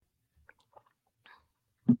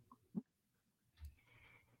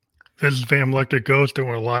This is Fam Electric Ghost, and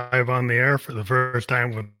we're live on the air for the first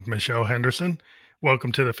time with Michelle Henderson.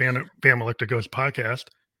 Welcome to the Fam Electric Ghost podcast.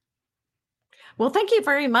 Well, thank you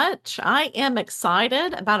very much. I am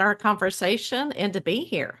excited about our conversation and to be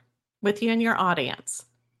here with you and your audience.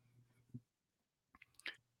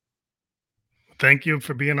 Thank you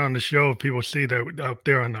for being on the show. People see that up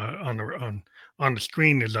there on the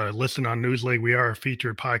screen is a listen on Newsly. We are a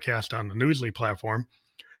featured podcast on the Newsly platform.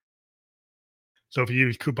 So if you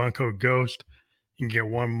use coupon code GHOST, you can get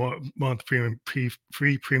 1 month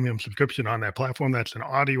free premium subscription on that platform. That's an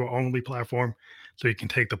audio only platform. So you can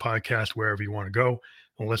take the podcast wherever you want to go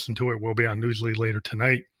and listen to it. We'll be on Newsly later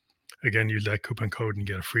tonight. Again, use that coupon code and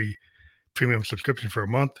get a free premium subscription for a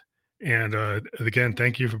month. And again,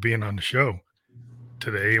 thank you for being on the show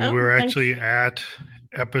today. And Oh, we're thank actually at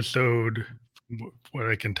episode, what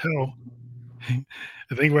I can tell, I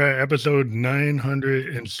think we're at episode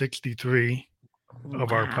 963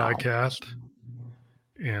 of our Wow. podcast.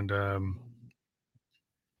 And yeah,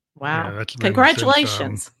 Wow. that's been since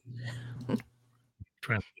Congratulations.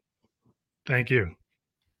 thank you.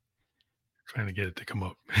 Trying to get it to come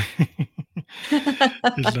up.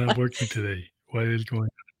 It's not working today. What is going on?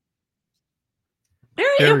 There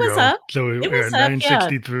It we was go. up. So It we're was at up. Yeah.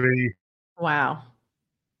 963. Wow.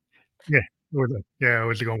 Yeah. Yeah, I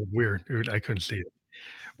was going weird. I couldn't see it.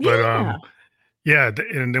 But Yeah. yeah,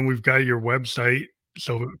 and then we've got your website.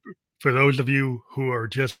 So for those of you who are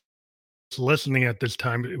just listening at this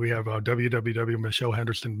time, we have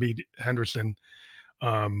www.michellehenderson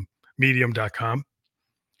medium.com.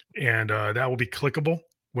 And that will be clickable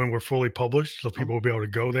when we're fully published. So people will be able to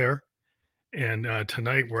go there. And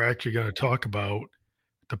tonight we're actually going to talk about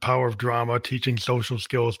the power of drama, teaching social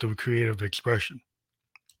skills through creative expression.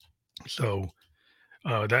 So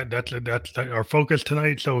that's our focus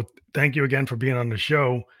tonight. So thank you again for being on the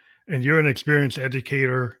show. And you're an experienced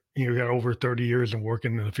educator. You got over 30 years in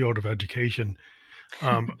working in the field of education.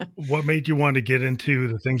 What made you want to get into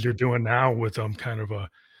the things you're doing now with kind of a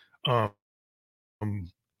um,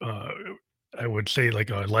 uh, I would say like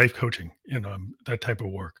life coaching and that type of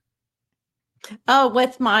work Oh,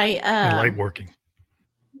 with my and light working.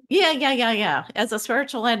 yeah. As a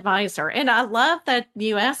spiritual advisor. And I love that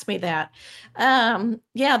you asked me that.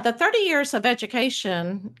 Yeah, the 30 years of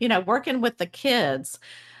education, working with the kids.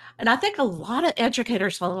 And I think a lot of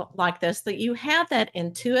educators feel like this, that you have that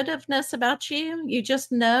intuitiveness about you. You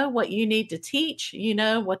just know what you need to teach, you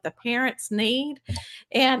know what the parents need.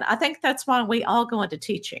 And I think that's why we all go into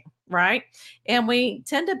teaching, right? And we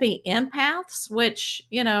tend to be empaths, which,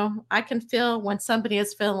 I can feel when somebody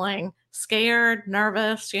is feeling scared,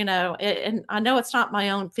 nervous, and I know it's not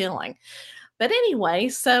my own feeling. But anyway,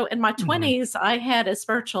 so in my Mhm. 20s, I had a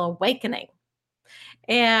spiritual awakening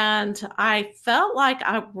and I felt like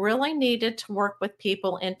I really needed to work with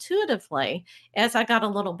people intuitively as I got a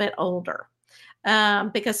little bit older.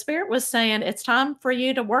 Because Spirit was saying, it's time for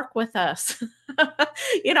you to work with us.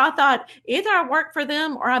 I thought either I work for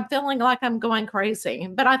them or I'm feeling like I'm going crazy.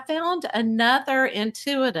 But I found another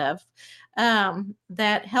intuitive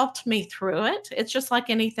that helped me through it. It's just like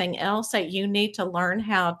anything else that you need to learn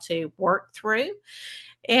how to work through.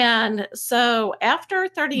 And so after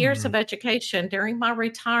 30 years Mhm. of education during my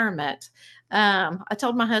retirement, I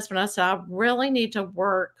told my husband, I said, I really need to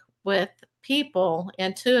work with people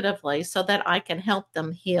intuitively so that I can help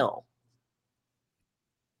them heal.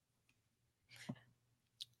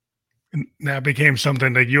 And that became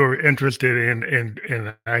something that you were interested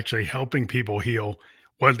in actually helping people heal.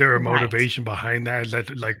 Was there a Right. motivation behind that? Is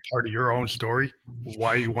that like part of your own story?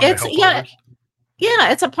 Why you want to It's help yeah, others?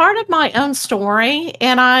 yeah, it's a part of my own story.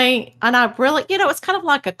 And I really, it's kind of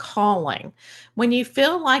like a calling when you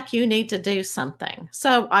feel like you need to do something.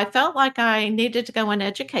 So I felt like I needed to go in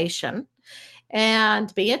education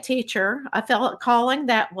and be a teacher. I felt a calling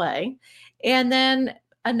that way. And then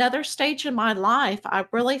another stage in my life, I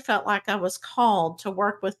really felt like I was called to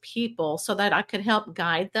work with people so that I could help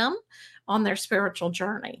guide them on their spiritual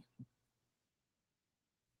journey.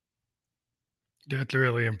 That's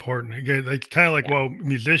really important. Again, like kind of like Yeah. well,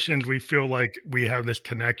 musicians, we feel like we have this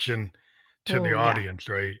connection to the Oh, yeah. audience,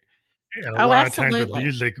 right? And a Oh, lot of times with absolutely.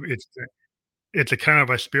 music, it's a kind of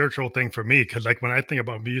a spiritual thing for me because like when I think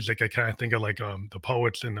about music, I kind of think of like the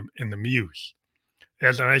poets in the muse.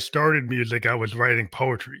 As I started music, I was writing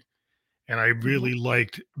poetry, and I Mhm. really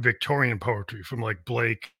liked Victorian poetry from like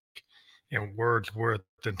Blake and Wordsworth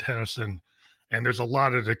and Tennyson. And there's a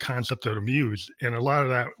lot of the concept of the muse, and a lot of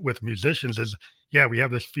that with musicians is, yeah, we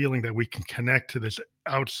have this feeling that we can connect to this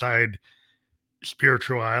outside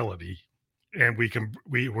spirituality, and we can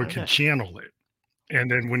Okay. channel it. And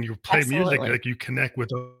then when you play music, Absolutely. like you connect with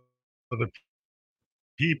other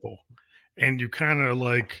people, and you kind of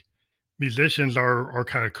like musicians are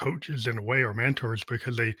kind of coaches in a way or mentors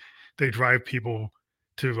because they drive people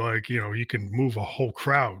to like you can move a whole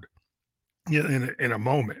crowd in a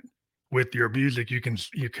moment with your music. You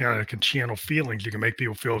kind of can channel feelings. You can make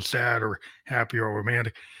people feel sad or happy or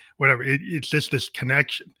romantic, whatever. It's just this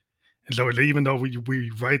connection. And so even though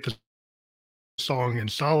we write the song in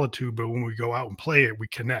solitude, but when we go out and play it, we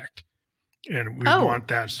connect, and we Oh, want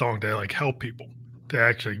that song to like help people to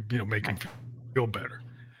actually make them right. feel better.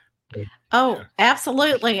 But, yeah. Oh,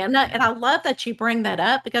 absolutely, and I love that you bring that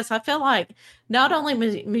up because I feel like not only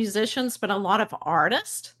musicians, but a lot of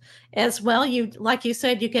artists as well, you like you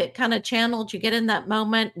said, you get kinda channeled, you get in that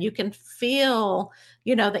moment, you can feel,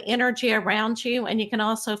 the energy around you, and you can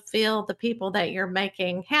also feel the people that you're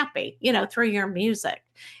making happy, through your music,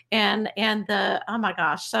 and the oh my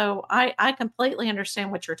gosh, so I completely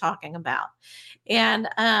understand what you're talking about, and,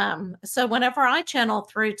 so whenever I channel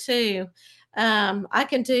through too, I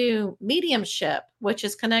can do mediumship, which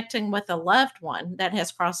is connecting with a loved one that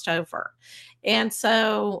has crossed over. And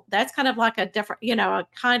so that's kind of like a different, a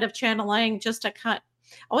kind of channeling, just a kind.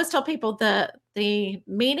 I always tell people the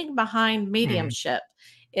meaning behind Mhm. mediumship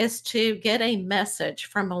is to get a message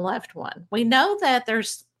from a loved one. We know that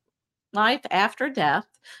there's life after death.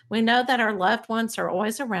 We know that our loved ones are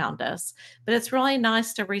always around us, but it's really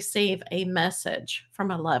nice to receive a message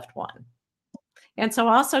from a loved one. And so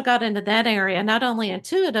I also got into that area, not only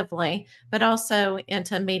intuitively, but also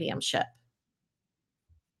into mediumship.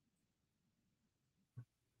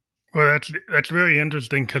 Well, that's very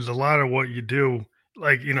interesting because a lot of what you do,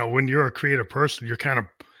 like when you're a creative person, you're kind of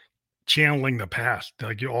channeling the past,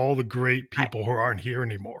 like all the great Right. people who aren't here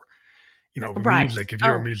anymore. Right. Music, if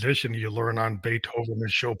you're a Oh, musician, you learn on Beethoven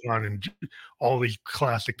and Chopin and all these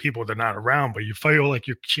classic people, they're not around, but you feel like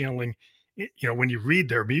you're channeling, when you read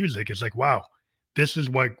their music, it's like, wow, this is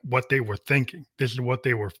what they were thinking. This is what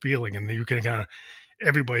they were feeling. And then you can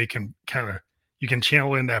everybody can you can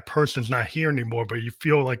channel in that person's not here anymore, but you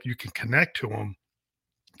feel like you can connect to them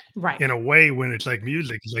right. in a way when it's like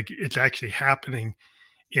music. It's like it's actually happening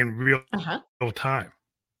in Uh-huh. real time,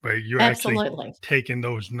 right? You're actually Absolutely. taking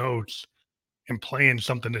those notes and playing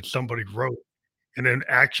something that somebody wrote and then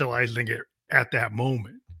actualizing it at that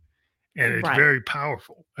moment. And it's Right. very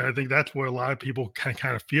powerful. And I think that's what a lot of people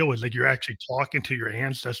kind of feel is like you're actually talking to your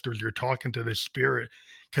ancestors, you're talking to this spirit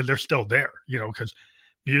because they're still there, because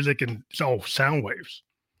music and it's all sound waves.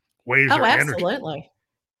 Waves Oh, are energy. absolutely.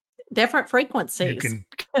 Different You frequencies. can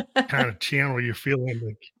kind of channel your feeling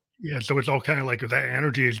like, yeah. So it's all kind of like that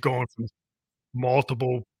energy is going from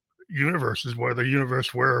multiple universes, where the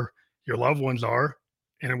universe where your loved ones are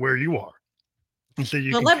and where you are. And so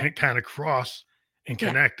you Well, can let kind of cross and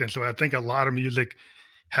yeah, connect. And so I think a lot of music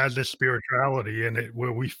has this spirituality in it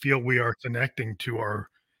where we feel we are connecting to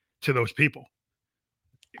those people,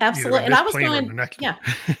 either absolutely. in And this plane or in the next one. yeah,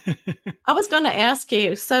 I was gonna ask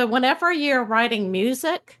you, so whenever you're writing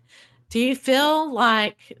music, do you feel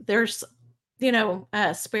like there's,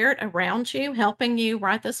 a spirit around you helping you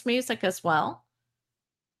write this music as well?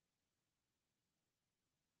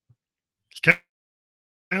 It's kind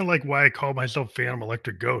of like why I call myself Phantom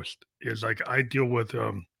Electric Ghost is like I deal with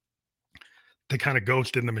the kind of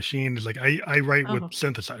ghost in the machine is like I write with Oh.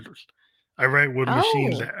 synthesizers. I write with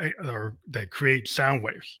machines Oh, that create sound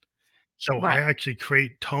waves. So I right. actually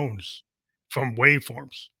create tones from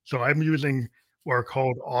waveforms. So I'm using what are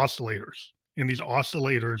called oscillators. And these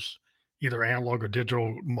oscillators, either analog or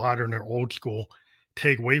digital, modern or old school,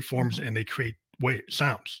 take waveforms Mhm. and they create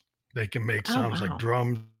sounds. They can make Oh, sounds like wow.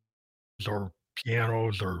 drums or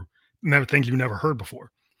pianos or never things you never heard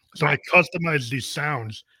before. So I Right. customize these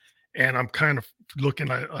sounds and I'm kind of looking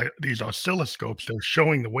at these oscilloscopes. They're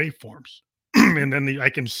showing the waveforms. And then I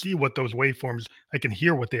can see what those waveforms, I can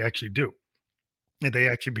hear what they actually do. And they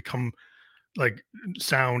actually become like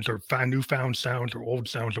sounds or newfound sounds or old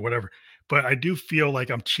sounds or whatever. But I do feel like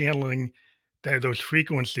I'm channeling that those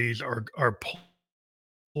frequencies are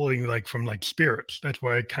pulling like from like spirits. That's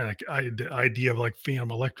why the idea of like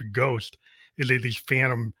phantom electric ghost is that these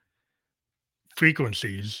phantom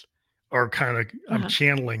frequencies are kind of I'm Uh-huh.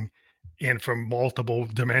 channeling in from multiple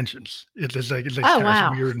dimensions. It's like Oh, kind of wow.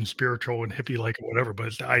 weird and spiritual and hippie like or whatever, but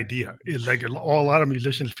it's the idea. It's like a lot of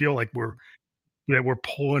musicians feel like we're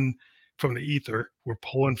pulling from the ether, we're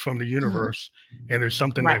pulling from the Mhm. universe, and there's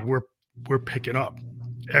something Right. that we're picking up.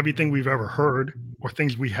 Everything we've ever heard, or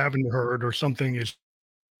things we haven't heard, or something is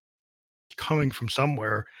coming from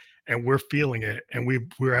somewhere, and we're feeling it, and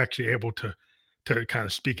we're actually able to kind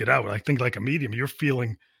of speak it out. I think like a medium, you're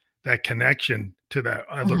feeling that connection to that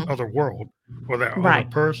other Mhm. other world or that other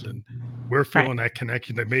Right. person, we're Right. feeling that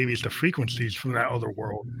connection that maybe it's the frequencies from that other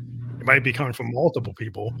world. It might be coming from multiple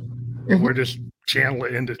people, and we're Mhm. just channel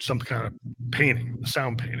it into some kind of painting, a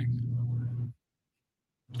sound painting.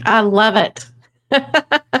 I love it.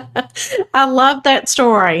 I love that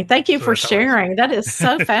story. Thank you So for that's how I see sharing. That is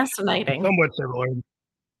so it. It's fascinating. somewhat similar,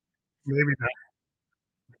 maybe not.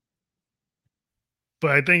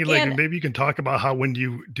 But I think, like, And maybe you can talk about how when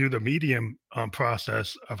you do the medium,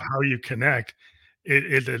 process of how you connect,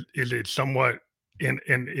 is it somewhat in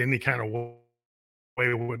any kind of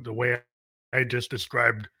way with the way I just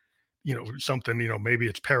described, something, maybe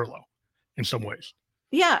it's parallel in some ways.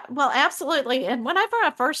 yeah, well, absolutely. And whenever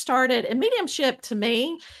I first started, and mediumship to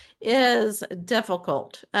me is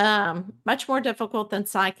difficult, much more difficult than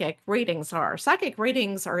psychic readings are. Psychic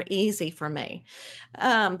readings are easy for me.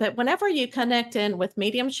 But whenever you connect in with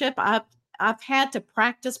mediumship, I've had to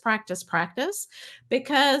practice, practice, practice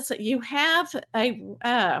because you have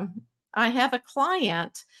I have a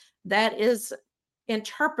client that is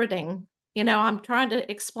interpreting. I'm trying to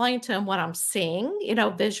explain to him what I'm seeing,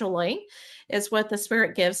 visually is what the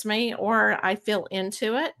spirit gives me, or I feel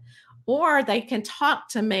into it, or they can talk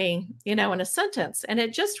to me, in a sentence. And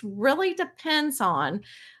it just really depends on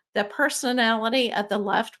the personality of the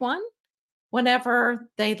loved one whenever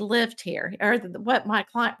they lived here or what my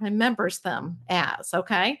client remembers them as.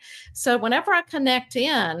 Okay. So whenever I connect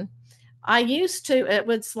in, I used to, it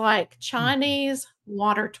was like Mhm. Chinese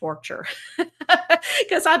water torture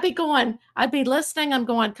because I'd be listening. I'm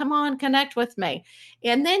going, come on, connect with me.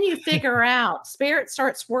 And then you figure out, spirit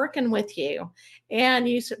starts working with you and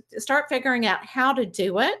start figuring out how to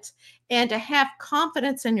do it and to have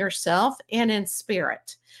confidence in yourself and in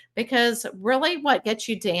spirit. Because really what gets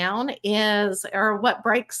you down is, or what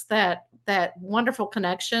breaks that wonderful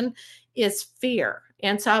connection is fear.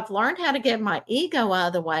 And so I've learned how to get my ego out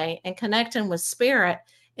of the way and connect in with spirit.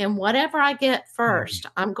 And whatever I get Mhm. first,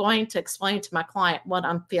 I'm going to explain to my client what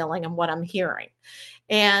I'm feeling and what I'm hearing.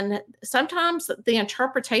 And sometimes the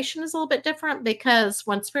interpretation is a little bit different because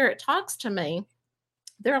when spirit talks to me,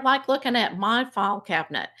 they're like looking at my file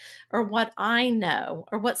cabinet or what I know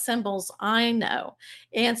or what symbols I know.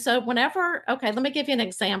 And so, whenever, okay, let me give you an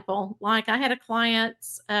example. Like, I had a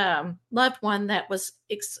client's loved one that was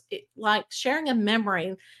like sharing a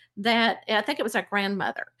memory that I think it was a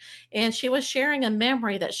grandmother. And she was sharing a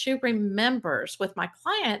memory that she remembers with my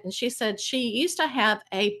client. And she said she used to have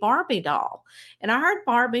a Barbie doll. And I heard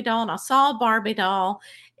Barbie doll and I saw a Barbie doll.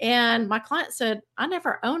 And my client said, I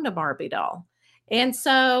never owned a Barbie doll. And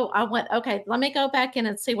so I went, okay, let me go back in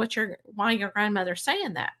and see why your grandmother's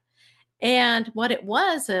saying that. And what it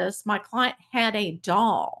was is my client had a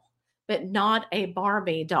doll, but not a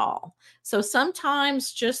Barbie doll. So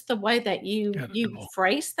sometimes just the way that you Got it you all.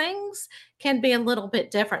 phrase things can be a little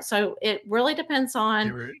bit different. So it really depends on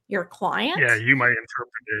You're your Yeah, client. you might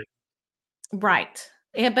interpret it. Right.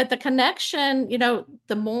 And but the connection,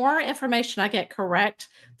 the more information I get correct,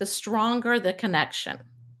 the stronger the connection.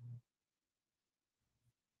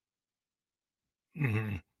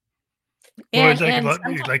 Mhm. Well, And it's like and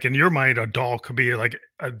sometimes like in your mind, a doll could be like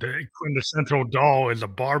the quintessential doll is a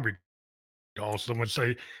Barbie doll. Someone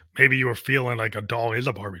say maybe you were feeling like a doll is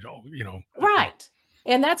a Barbie doll, right.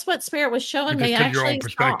 And that's what spirit was showing just me. I because your own actually saw.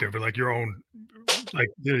 perspective or like your own, like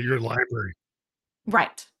your library.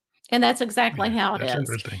 Right. And that's exactly Yeah, how it that's is.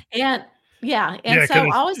 interesting. And yeah, and Yeah, because so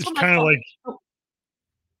I always it's told my kind of like oh,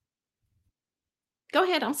 go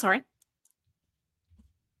ahead, I'm sorry.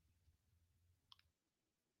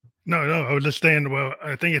 no, no. I was just saying. Well,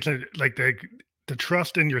 I think it's like the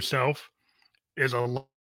trust in yourself is a lot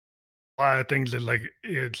of things that like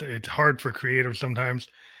it's hard for creatives sometimes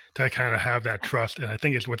to kind of have that trust, and I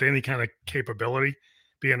think it's with any kind of capability,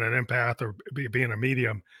 being an empath or being a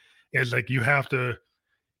medium, is like you have to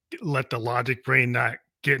let the logic brain not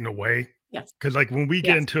get in the way. Yes. Because like when we get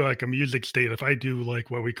Yes. into like a music state, if I do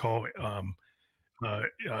like what we call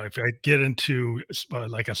if I get into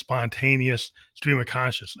like a spontaneous stream of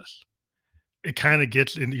consciousness, it kind of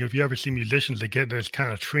gets in. If you ever see musicians, they get in this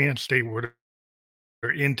kind of trance state where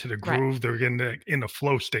they're into the Right. groove, they're in the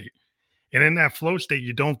flow state. And in that flow state,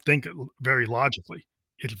 you don't think very logically.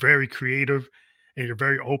 It's very creative, and you're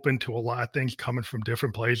very open to a lot of things coming from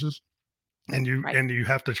different places. And you Right. and you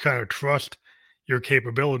have to kind of trust your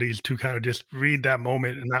capabilities to kind of just read that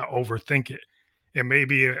moment and not overthink it. And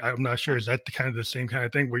maybe I'm not sure, Yeah. is that the kind of the same kind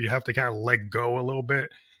of thing where you have to kind of let go a little bit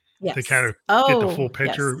to kind Yes. of get the full Oh, yes.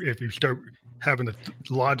 picture? If you start having the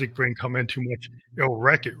logic brain come in too much, it'll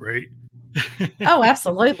wreck it, right? Oh,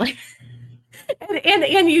 absolutely.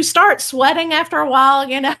 And you start sweating after a while.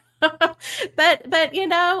 But,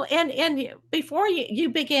 before you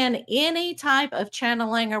begin any type of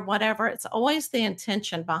channeling or whatever, it's always the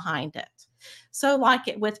intention behind it. So,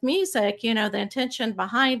 like with music, the intention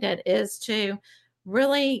behind it is to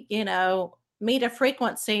really, meet a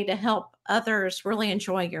frequency to help others really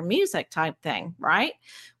enjoy your music type thing, right?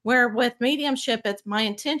 Where with mediumship, it's my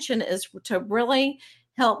intention is to really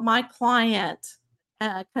help my client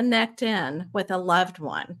connect in with a loved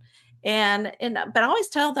one. But I always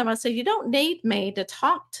tell them, I say, you don't need me to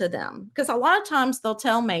talk to them, because a lot of times they'll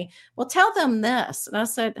tell me, well, tell them this. And I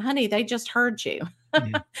said, honey, they just heard you.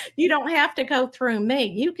 Mhm. You don't have to go through me.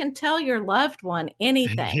 You can tell your loved one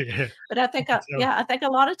anything. Yeah. But I think, So, yeah, I think a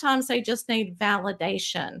lot of times they just need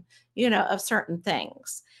validation, of certain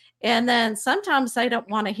things. And then sometimes they don't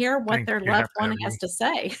want to hear what think their you have loved to one have you. has to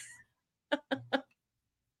say.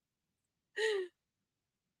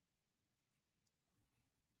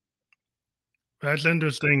 That's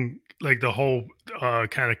interesting, like the whole,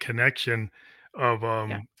 kinda connection of,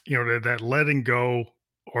 Yeah. that letting go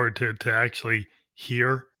or to actually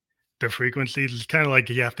hear the frequencies. It's kinda like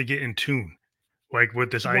you have to get in tune, like,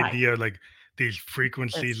 with this Right. idea, like, these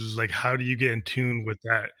frequencies Yes. is like, how do you get in tune with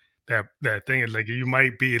that thing? And, like, you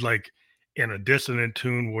might be, like, in a dissonant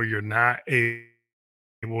tune where you're not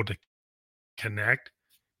able to connect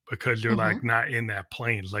because you're, Hmm. like, not in that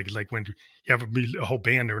plane. Like when you have a whole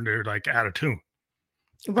band and they're, like, out of tune.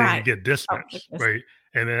 Then you Right. get Oh, dissonance, goodness. right?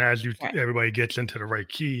 And then as you Right. everybody gets into the right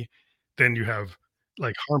key, then you have,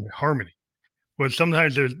 like, harmony. But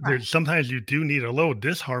sometimes Right. there's sometimes you do need a little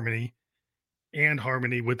disharmony and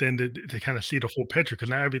harmony within the to kinda see the full picture, because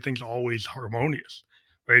not everything's always harmonious,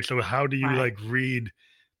 right? So how do you, Right. like, read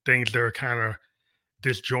things that are kinda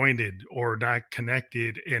disjointed or not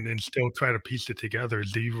connected and then still try to piece it together?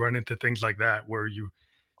 Do you run into things like that where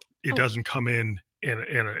it Oh, doesn't come in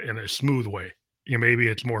a smooth way? Maybe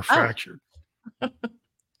it's more oh, fractured.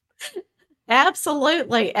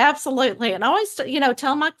 absolutely, absolutely. And I always,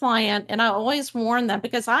 tell my client, and I always warn them,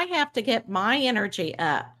 because I have to get my energy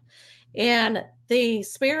up. And the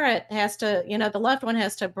spirit has to, the loved one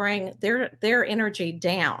has to bring their energy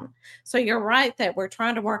down. So you're right that we're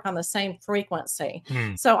trying to work on the same frequency.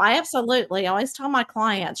 Mm, So I absolutely always tell my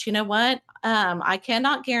clients, you know what? I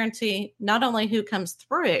cannot guarantee not only who comes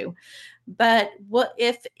through, but what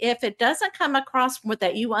if it doesn't come across with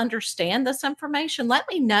that you understand this information, let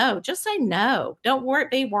me know. Just say no. Don't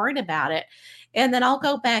be worried about it. And then I'll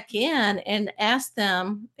go back in and ask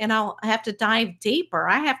them, and I'll have to dive deeper.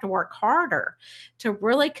 I have to work harder to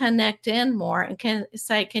really connect in more, and can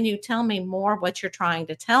say, can you tell me more what you're trying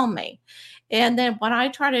to tell me? And then what I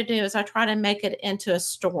try to do is I try to make it into a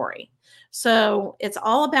story. So it's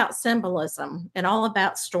all about symbolism and all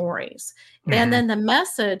about stories. And mhm, then the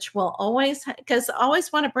message will always, because I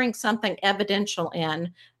always want to bring something evidential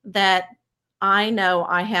in, that I know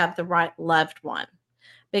I have the right loved one.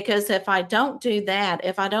 Because if I don't do that,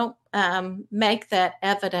 if I don't make that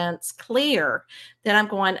evidence clear, then I'm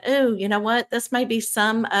going, oh, you know what? This may be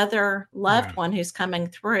some other loved yeah, one who's coming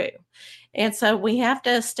through. And so we have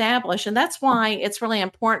to establish, and that's why it's really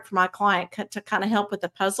important for my client to kind of help with the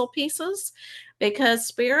puzzle pieces, because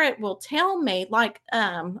spirit will tell me, like,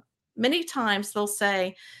 many times they'll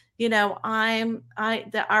say,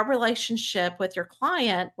 our relationship with your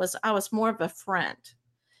client was, I was more of a friend.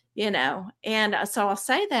 And so I'll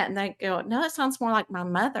say that, and they go, no, it sounds more like my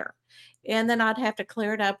mother. And then I'd have to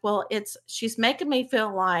clear it up. Well, she's making me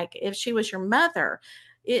feel like if she was your mother,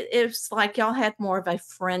 it's like y'all had more of a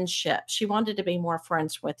friendship. She wanted to be more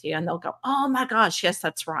friends with you. And they'll go, oh my gosh, yes,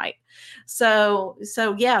 that's right. So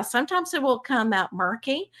yeah, sometimes it will come out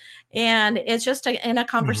murky, and it's just in a mhm,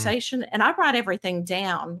 conversation. And I write everything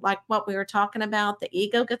down, like what we were talking about. The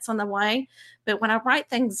ego gets in the way, but when I write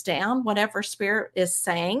things down, whatever spirit is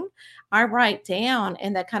saying, I write down,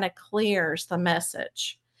 and that kind of clears the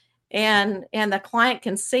message. And the client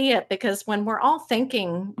can see it, because when we're all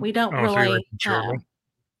thinking, we don't oh, so you're like really a journal?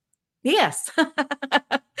 yes.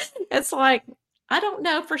 It's like, I don't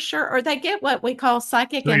know for sure, or they get what we call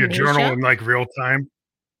psychic So you journal amnesia. in, like, real time?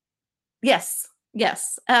 Yes.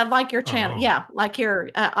 Yes. Like your channel. Oh, Yeah, like your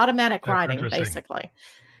automatic that's writing, interesting. basically.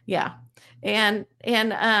 Yeah.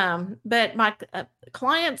 But my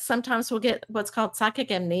clients sometimes will get what's called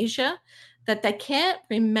psychic amnesia, that they can't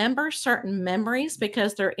remember certain memories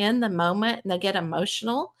because they're in the moment and they get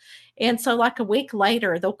emotional. And so, like a week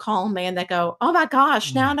later, they'll call me and they go, oh my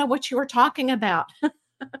gosh, now I Mm, know what you were talking about.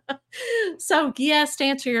 So, yes, to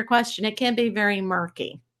answer your question, it can be very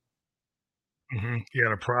murky. mhm, you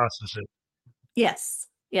gotta process it. Yes.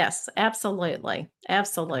 Yes, absolutely.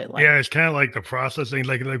 Absolutely. Yeah, it's kinda like the processing,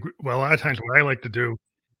 a lot of times what I like to do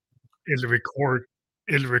is record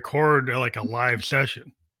is record like a live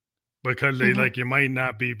session because they Mhm. like you might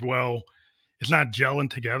not be well, it's not gelling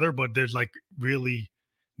together, but there's like really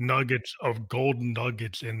nuggets of golden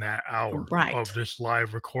nuggets in that hour of Right. this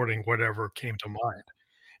live recording, whatever came to mind.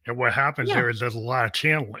 And what happens Yeah. there is there's a lot of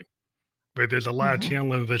channeling, right? There's a lot of Mhm.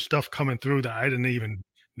 channeling. There's stuff coming through that I didn't even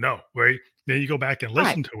know, right? Then you go back and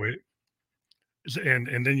Right. listen to it,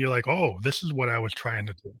 and then you're like, oh, this is what I was trying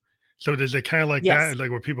to do. So does it kind of like Yes. that, like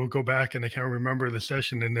where people go back and they kind of remember the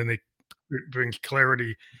session, and then it brings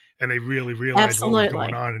clarity, and they really realize what was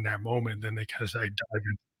going Absolutely. on in that moment. Then they kind of like dive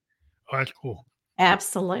in. Oh, that's cool.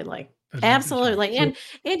 Absolutely. That's interesting. Absolutely. So And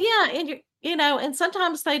yeah, and you know, and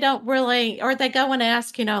sometimes they don't really, or they go and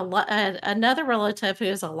ask, another relative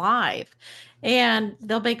who's alive, and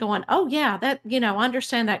they'll be going, "Oh yeah, that, I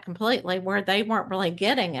understand that completely," where they weren't really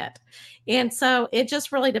getting it. And so it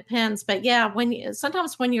just really depends. But yeah,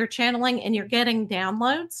 sometimes when you're channeling and you're getting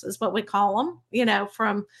downloads is what we call them,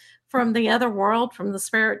 from the other world, from the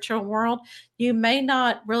spiritual world, you may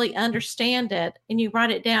not really understand it, and you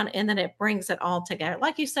write it down, and then it brings it all together.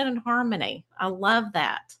 Like you said, in harmony. I love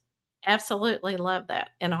that. Absolutely love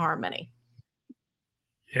that, in harmony.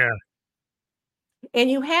 yeah,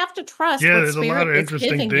 And you have to trust yeah, what there's a lot spirit of is interesting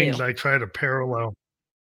giving things you. I try to parallel.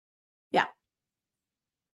 Yeah.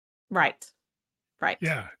 Right. Right.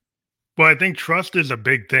 Yeah. Well, I think trust is a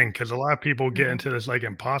big thing because a lot of people get Mhm. into this like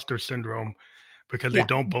imposter syndrome because they Yeah.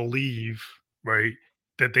 don't believe, right,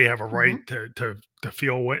 that they have a right Mhm. to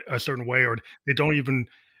feel a certain way, or they don't even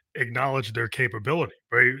acknowledge their capability,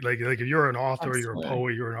 right? Like if you're an author, you're a Absolutely.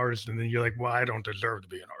 poet, you're an artist, and then you're like, well, I don't deserve to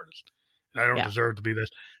be an artist, and I don't Yeah. deserve to be this.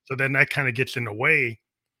 So then that kind of gets in the way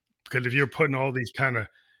because if you're putting all these kind of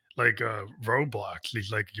like roadblocks,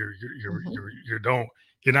 these like Mhm.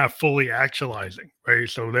 you're not fully actualizing, right?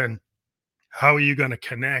 So then how are you going to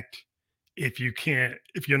connect if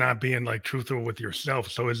you're not being like truthful with yourself?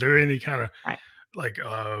 So is there any kind of Right. like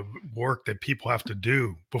work that people have to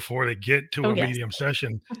do before they get to Oh, a yes. medium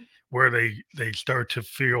session where they start to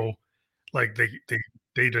feel like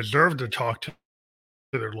they deserve to talk to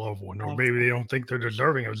their loved one, or maybe they Excellent. don't think they're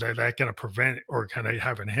deserving of that going to prevent or kind of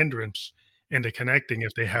have an hindrance into connecting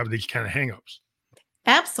if they have these kind of hangups?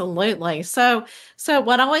 Absolutely. So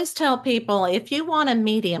what I always tell people, if you want a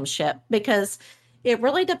mediumship, because it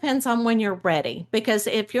really depends on when you're ready. Because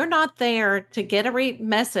if you're not there to get a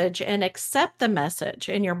message and accept the message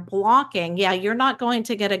and you're blocking, yeah, you're not going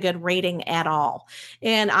to get a good reading at all.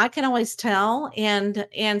 And I can always tell. And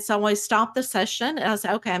so I stop the session and I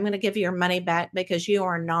say, okay, I'm going to give you your money back because you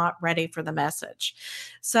are not ready for the message.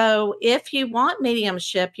 So, if you want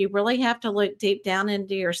mediumship, you really have to look deep down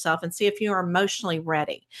into yourself and see if you are emotionally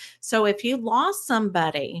ready. So, if you lost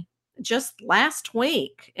somebody just last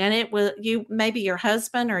week and it was you, maybe your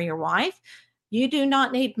husband or your wife, you do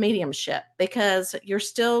not need mediumship because you're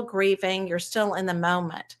still grieving, you're still in the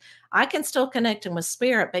moment. I can still connect with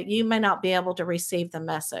spirit, but you may not be able to receive the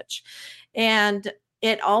message. And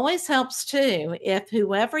it always helps too if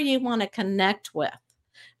whoever you want to connect with,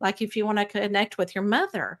 like if you want to connect with your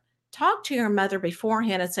mother, talk to your mother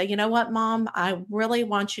beforehand and say, you know what, mom, I really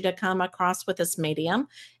want you to come across with this medium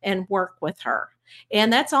and work with her.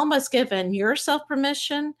 And that's almost giving yourself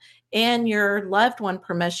permission and your loved one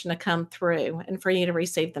permission to come through and for you to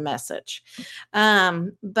receive the message.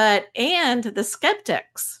 And the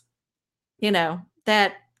skeptics,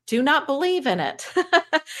 that do not believe in it.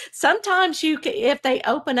 Sometimes if they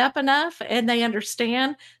open up enough and they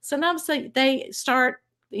understand, sometimes they start,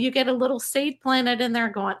 you get a little seed planted in there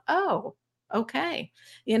going, oh, okay.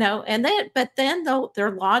 But then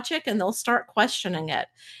their logic and they'll start questioning it.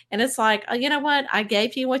 And it's like, oh, you know what? I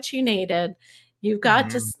gave you what you needed. You've got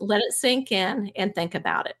to Mhm. let it sink in and think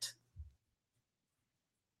about it.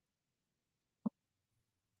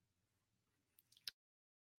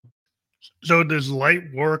 So does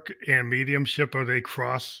light work and mediumship, are they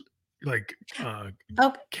cross like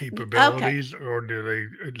Okay. Okay. capabilities, or do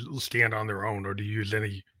they stand on their own, or do you use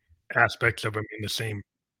any aspects of them in the same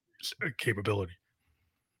capability?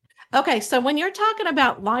 Okay, so when you're talking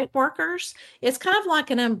about light workers, it's kind of like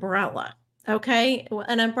an umbrella. Okay,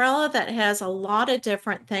 an umbrella that has a lot of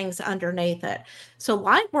different things underneath it. So,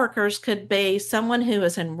 light workers could be someone who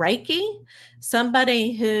is in Reiki,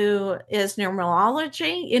 somebody who is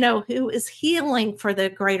numerology, who is healing for the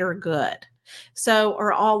greater good. So,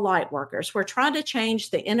 are all light workers. We're trying to change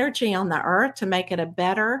the energy on the earth to make it a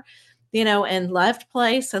better, and loved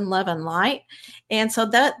place and love and light. And so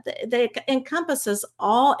that encompasses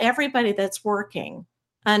everybody that's working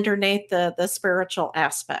underneath the spiritual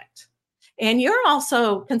aspect. And you're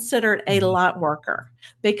also considered a Mhm. light worker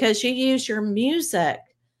because you use your music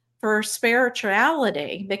for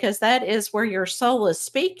spirituality, because that is where your soul is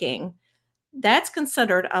speaking, that's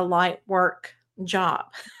considered a light work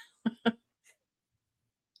job.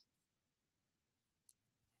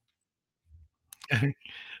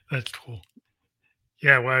 That's cool.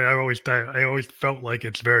 Yeah, well, I always felt like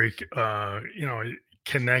it's very,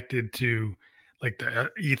 connected to like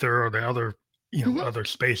the ether or the other, Mhm. other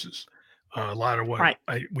spaces. A lot of what Right,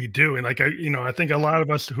 we do, and like I think a lot of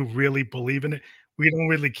us who really believe in it, we don't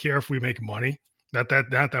really care if we make money. Not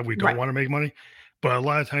that we don't right. want to make money, but a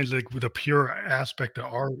lot of times, like the pure aspect of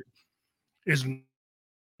art isn't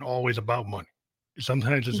always about money.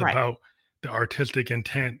 Sometimes it's Right. about the artistic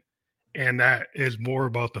intent, and that is more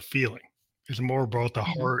about the feeling. It's more about the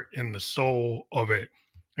Mhm. heart and the soul of it.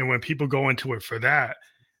 And when people go into it for that,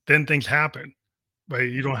 then things happen. Right?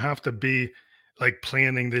 You don't have to be like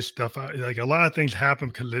planning this stuff out. Like a lot of things happen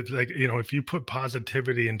because it's like, if you put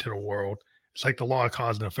positivity into the world, it's like the law of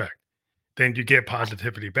cause and effect. Then you get Right.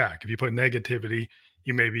 positivity back. If you put negativity,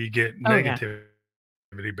 you maybe get Oh, yeah.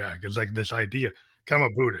 negativity back. It's like this idea. 'Cause I'm a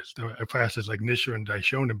Buddhist. I practice like Nichiren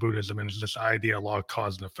Daishonin Buddhism, and it's this idea of law of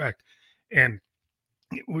cause and effect. And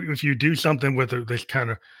if you do something with this kind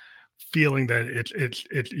of feeling that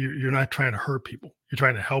you're not trying to hurt people, you're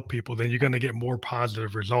trying to help people, then you're going to get more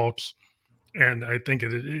positive results. And I think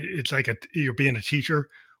it's like you're being a teacher,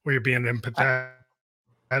 or you're being Right.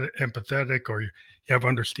 empathetic, or you have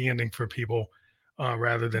understanding for people,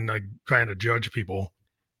 rather than like trying to judge people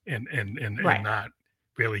and Right. not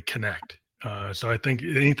really connect. So I think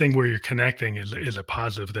anything where you're connecting is a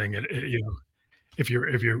positive thing, and if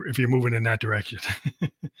you're moving in that direction.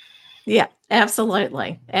 Yeah,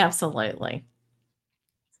 absolutely, absolutely.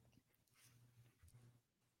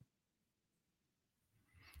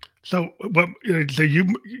 So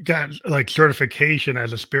you got like certification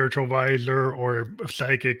as a spiritual advisor or a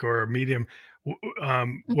psychic or a medium.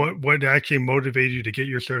 Mhm. What actually motivated you to get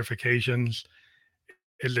your certifications?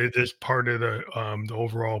 Is it just part of the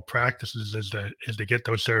overall practices is to get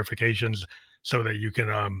those certifications so that you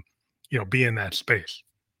can be in that space?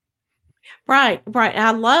 Right, right.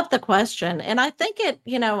 I love the question. And I think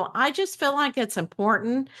I just feel like it's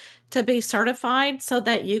important to be certified so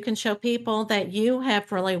that you can show people that you have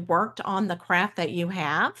really worked on the craft that you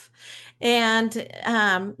have. And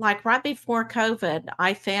like right before COVID,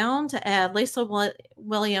 I found Lisa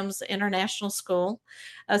Williams International School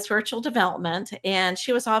of Spiritual Development, and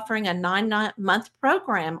she was offering a 9-month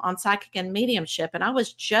program on psychic and mediumship. And I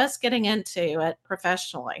was just getting into it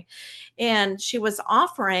professionally, and she was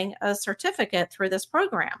offering a certificate through this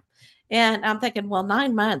program. And I'm thinking, well,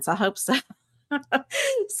 9 months, I hope so.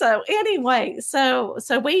 So anyway, so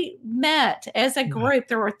we met as a Yeah. group.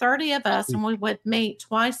 There were 30 of us, Sweet. and we would meet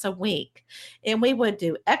twice a week. And we would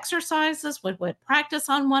do exercises, we would practice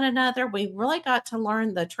on one another. We really got to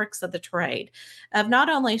learn the tricks of the trade of not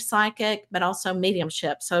only psychic, but also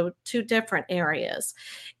mediumship. So two different areas.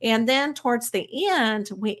 And then towards the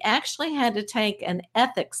end, we actually had to take an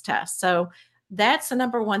ethics test. So that's the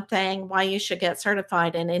number one thing why you should get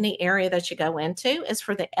certified in any area that you go into is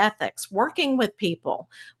for the ethics, working with people,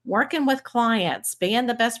 working with clients, being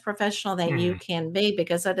the best professional that you Mhm. can be,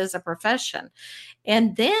 because it is a profession.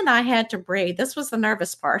 And then I had to breed. This was the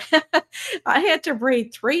nervous part. I had to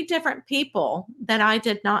breed 3 different people that I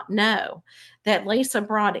did not know that Lisa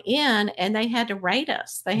brought in, and they had to rate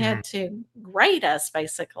us. They Mhm. had to grade us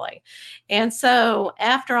basically. And so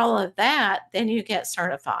after all of that, then you get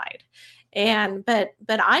certified. And but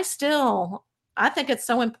I think it's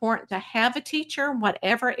so important to have a teacher,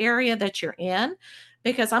 whatever area that you're in,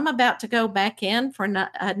 because I'm about to go back in for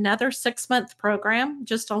another 6-month program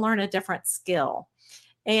just to learn a different skill.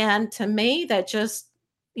 And to me, that just,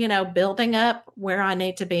 building up where I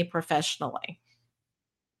need to be professionally.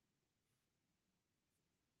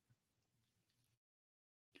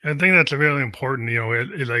 I think that's really important.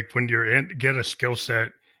 Like when you're in, get a skill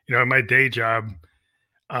set. In my day job,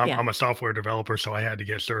 Yeah. I'm a software developer, so I had to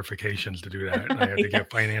get certifications to do that, and I had to Yeah. get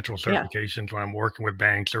financial Yeah. certifications when I'm working with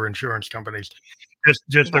banks or insurance companies.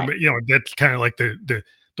 Just Right. that's kind of like the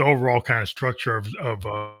overall kind of structure of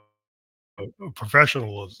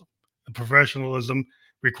professionalism. The professionalism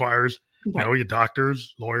requires, Right. your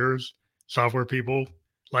doctors, lawyers, software people,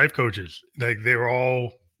 life coaches. Like we're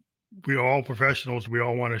all professionals. We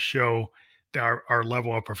all want to show our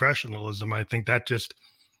level of professionalism. I think that just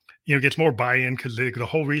gets more buy-in because the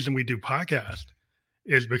whole reason we do podcast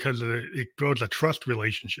is because it grows a trust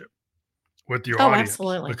relationship with your Oh, audience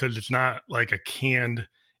absolutely. because it's not like a canned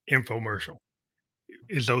infomercial.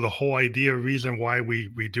 Is though the whole idea reason why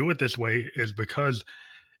we do it this way is because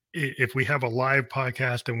if we have a live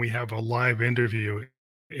podcast and we have a live interview,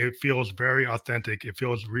 it feels very authentic. It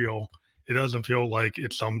feels real. It doesn't feel like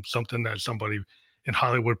it's something that somebody in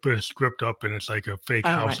Hollywood put a script up and it's like a fake Oh,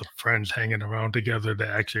 house right. of friends hanging around together that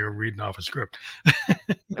actually are reading off a script.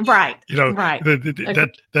 Right. You know, Right.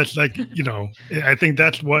 Agree. that's like, I think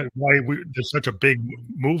that's why there's such a big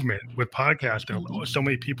movement with podcasting. Mhm. So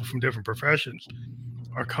many people from different professions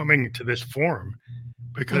are coming to this forum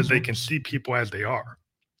because they Mhm. can see people as they are.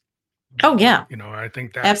 Oh, yeah. I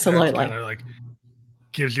think that's kind Absolutely. of like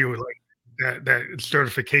gives you like that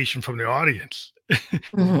certification from the audience.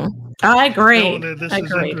 Mhm. I No, agree. this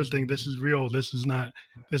is Agreed. interesting. This is real. This is not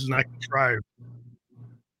contrived.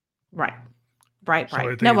 Right. Right, So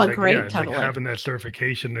right. I think No, it's like, yeah, agreed it's like totally. having that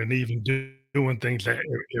certification and even doing things that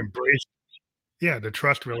embrace, yeah, the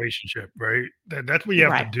trust relationship, right? That's what you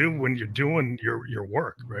have to Right. do when you're doing your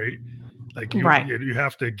work, right? Like Right. you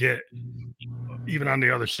have to get even on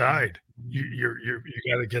the other side. You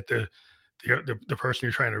got to get the person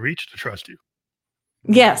you're trying to reach to trust you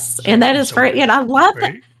Yes, and some that in is some very and ways, I love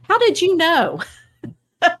that. right? How did you know?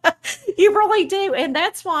 You really do, and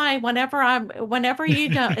that's why whenever you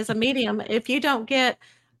don't as a medium, if you don't get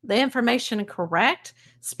the information correct,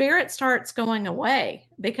 spirit starts going away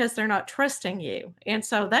because they're not trusting you, and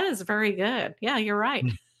so that is very good. Yeah, you're right.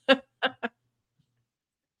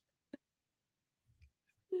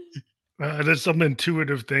 There's some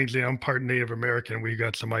intuitive things. Yeah, I'm part Native American. We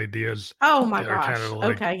got some ideas Oh my that are kind of gosh.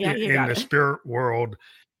 like Okay, yeah, you in got the it. spirit world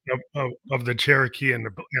of the Cherokee and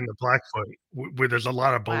the Blackfoot, where there's a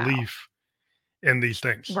lot of Wow. belief in these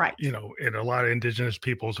things, Right, and a lot of indigenous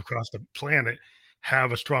peoples across the planet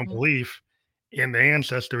have a strong mhm, belief in the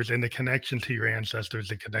ancestors and the connection to your ancestors,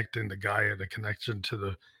 the connection to Gaia, the connection to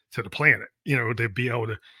the planet. To be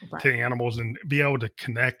able right, to animals and be able to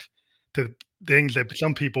connect to things that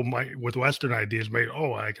some people might with Western ideas may,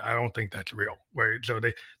 oh, I don't think that's real, right? So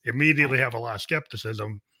they right, immediately have a lot of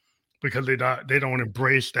skepticism because they don't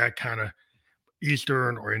embrace that kind of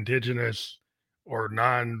Eastern or indigenous or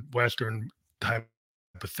non-Western type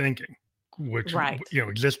of thinking, which right.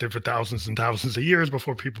 existed for thousands and thousands of years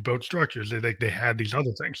before people built structures. They had these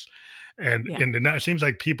other things, and Yeah, and then it seems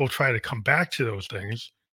like people try to come back to those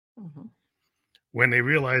things mhm, when they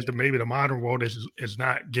realize that maybe the modern world is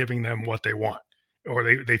not giving them what they want, or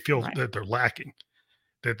they feel right, that they're lacking,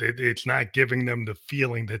 that it's not giving them the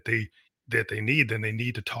feeling that they need. Then they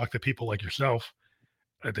need to talk to people like yourself.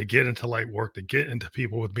 They get into light work, they get into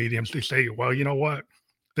people with mediums. They say, "Well, you know what?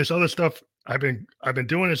 This other stuff I've been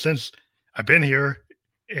doing it since I've been here,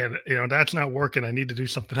 and that's not working. I need to do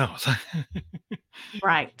something else."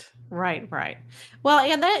 right, right, right. Well,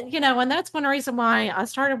 and that's one reason why I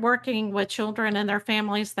started working with children and their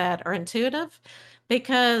families that are intuitive,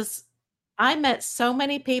 because I met so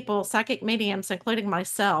many people, psychic mediums, including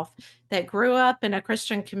myself, that grew up in a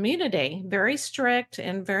Christian community, very strict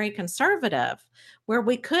and very conservative, where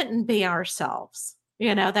we couldn't be ourselves,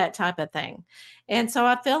 that type of thing. And so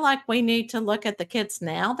I feel like we need to look at the kids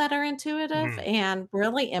now that are intuitive Mm, and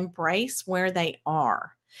really embrace where they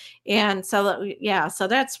are. And so, yeah, so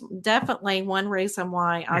that's definitely one reason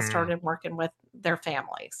why I mm. started working with their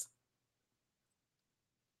families.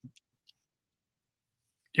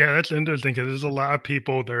 Yeah, that's interesting because there's a lot of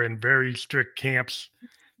people that are in very strict camps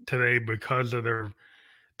today because of the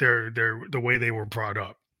way they were brought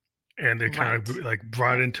up, and they kind Right. of like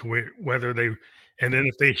brought Right. into it whether they, and then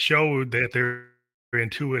if they show that they're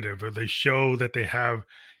intuitive or they show that they have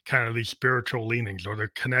kind of these spiritual leanings or their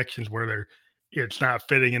connections where it's not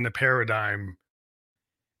fitting in the paradigm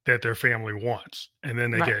that their family wants, and then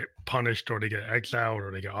they Right. get punished or they get exiled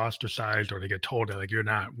or they get ostracized or they get told that like you're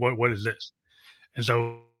not, what is this. And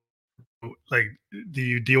so, like, do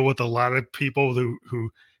you deal with a lot of people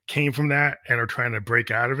who came from that and are trying to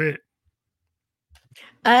break out of it?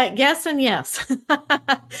 Yes and yes.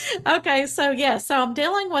 Okay, so yes, so I'm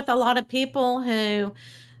dealing with a lot of people who,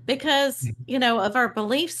 because Mhm. of our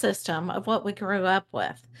belief system of what we grew up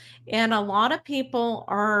with, and a lot of people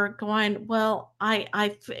are going, well,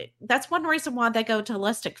 that's one reason why they go to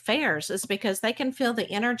holistic fairs is because they can feel the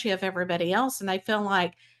energy of everybody else, and they feel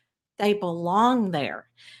like they belong there,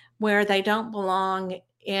 where they don't belong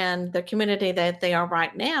in the community that they are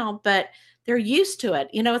right now, but they're used to it.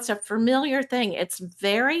 It's a familiar thing. It's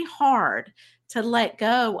very hard to let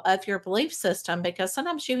go of your belief system because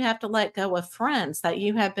sometimes you have to let go of friends that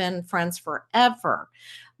you have been friends forever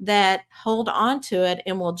that hold on to it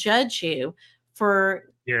and will judge you for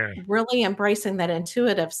Yeah. really embracing that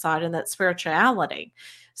intuitive side and that spirituality.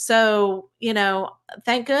 So,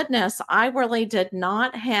 thank goodness I really did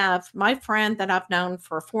not have my friend that I've known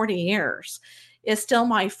for 40 years. is still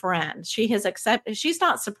my friend. She has accepted, she's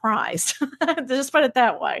not surprised. Just put it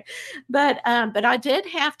that way. But I did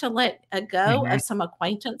have to let go Mhm. of some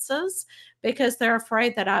acquaintances because they're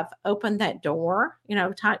afraid that I've opened that door,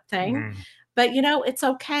 type thing. Mhm. But it's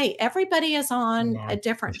okay. Everybody is on Uh, a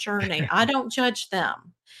different journey. I don't judge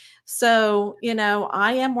them. So,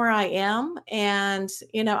 I am where I am. And,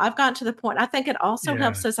 I've gotten to the point, I think it also yeah,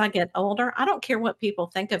 helps as I get older. I don't care what people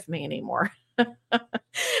think of me anymore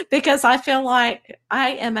because I feel like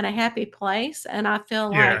I am in a happy place and I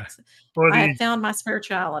feel yeah. like Well, I have the found my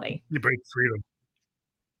spirituality. you break freedom.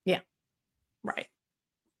 Yeah. Right.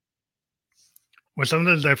 Well,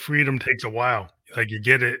 sometimes that freedom takes a while. Like, you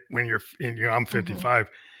get it when I'm Hmm. 55,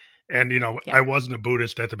 and, Yeah. I wasn't a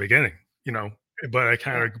Buddhist at the beginning, you know, but I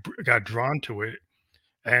Yeah. kinda got drawn to it.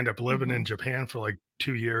 I ended up living Hmm. in Japan for, like,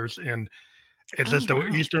 2 years, and it's Oh, just the wow.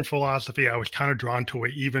 Eastern philosophy, I was kinda drawn to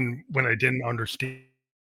it even when I didn't understand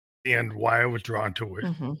why I was drawn to it.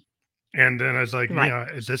 Hmm. And then I was like, Right. "Yeah,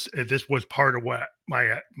 is this was part of what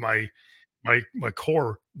my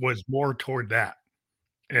core was more toward that."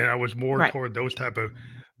 And I was more Right. toward those type of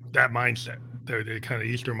that mindset, the kinda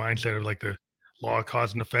Eastern mindset of, like, the law of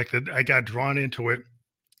cause and effect, that I got drawn into it.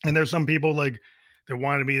 And there's some people, like, that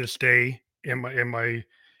wanted me to stay in the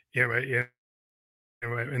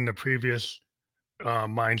previous,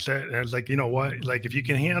 mindset, and I was like, "You know what? Like, if you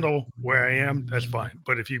can handle where I am, that's fine,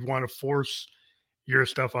 but if you wanna force your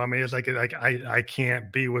stuff on me," it's like, I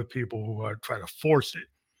can't be with people who are trying to force it.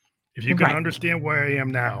 If you can Right. understand where I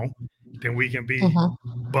am now, then we can be Hmm.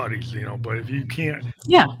 buddies, but if you can't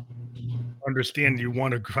Yeah. understand, you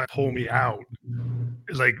wanna try to pull me out,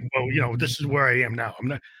 it's like, well, this is where I am now. I'm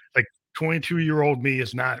not like 22-year-old me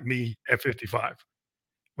is not me at 55.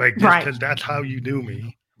 Like, just Right. because that's how you knew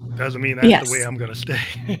me, doesn't mean that's the way Yes. I'm gonna stay.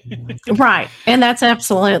 Right, and that's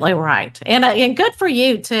absolutely right, and good for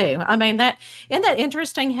you too. I mean, that isn't that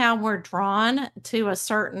interesting how we're drawn to a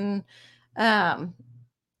certain, um,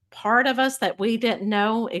 part of us that we didn't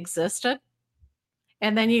know existed,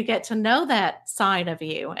 and then you get to know that side of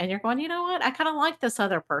you, and you're going, "You know what? I kinda like this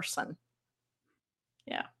other person."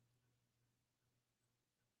 Yeah,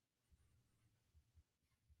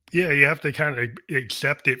 Yeah, you have to kinda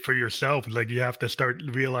accept it for yourself, like, you have to start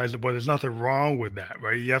realizing, well, there's nothing wrong with that,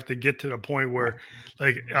 right? You have to get to the point right, where,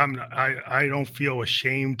 like, I don't feel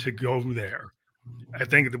ashamed to go there. I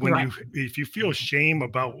think that when right, you if you feel shame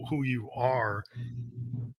about who you are,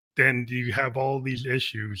 then you have all these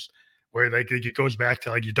issues where, like, it goes back to,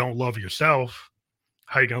 like, you don't love yourself,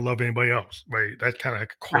 how you gonna love anybody else, right? That's kinda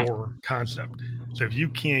like a right, core concept. So if you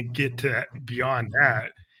can't get to that beyond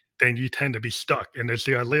that, then you tend to be stuck. And I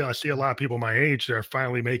see a lot of people my age that are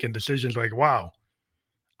finally making decisions like, wow,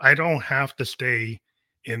 I don't have to stay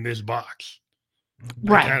in this box.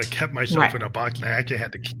 I kind of right, kept myself right. in a box and I actually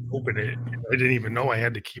had to keep open it. I didn't even know I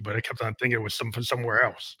had to keep it. I kept on thinking it was from somewhere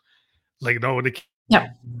else. Like, no, the Yep.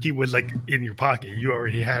 key was like in your pocket. You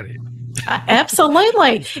already had it.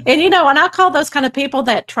 Absolutely. And I call those kind of people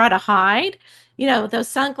that try to hide, those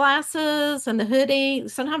sunglasses and the hoodie.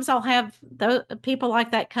 Sometimes I'll have people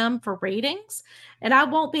like that come for readings, and I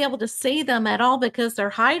won't be able to see them at all because they're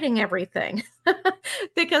hiding everything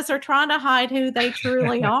because they're trying to hide who they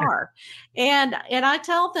truly are. And I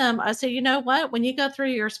tell them, I say, you know what? When you go through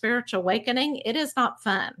your spiritual awakening, it is not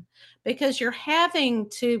fun because you're having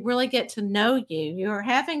to really get to know you. You're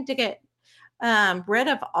having to get rid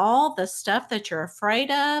of all the stuff that you're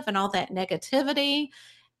afraid of and all that negativity.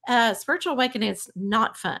 Spiritual awakening is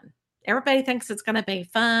not fun. Everybody thinks it's going to be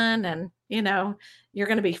fun and, you're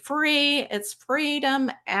going to be free. It's freedom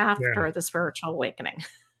Yeah. after the spiritual awakening,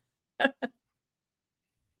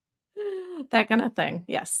 that kind of thing.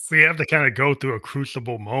 Yes. We have to kinda go through a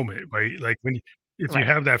crucible moment, right? Like, if you Right.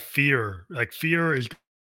 have that fear, like, fear is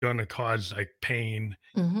gonna cause, like, pain.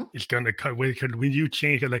 Hmm. It's gonna cut when you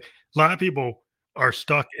change it, like, a lot of people are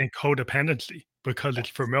stuck in codependency because it's Yes.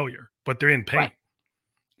 familiar, but they're in Right. pain.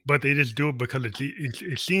 But they just do it because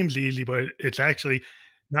it seems easy, but it's actually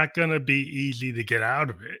not gonna be easy to get out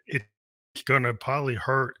of it. It's gonna probably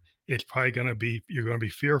hurt. It's probably gonna be you're gonna be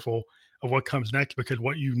fearful of what comes next because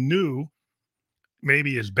what you knew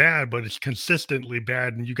maybe is bad, but it's consistently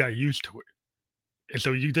bad and you got used to it. And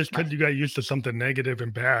so you just Right. because you got used to something negative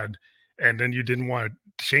and bad, and then you didn't want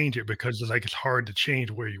to change it because it's hard to change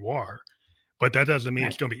where you are. But that doesn't mean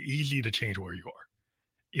it's Right. gonna be easy to change where you are.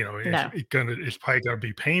 No, It's probably gonna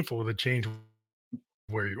be painful to change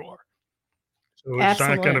where you are. So it's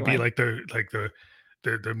not gonna be absolutely. like the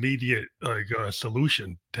immediate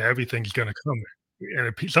solution to everything's gonna come.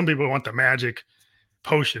 And some people want the magic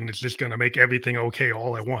potion. It's just gonna make everything okay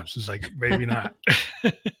all at once. It's like maybe not.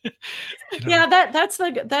 You know, Yeah, you that's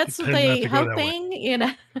tend not the to go that way. hoping, you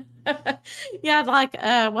know. Yeah, like,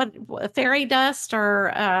 what fairy dust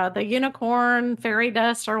or, the unicorn fairy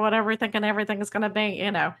dust or whatever, thinking everything is gonna be,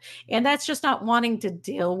 and that's just not wanting to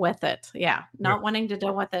deal with it. Yeah, Yeah. not wanting to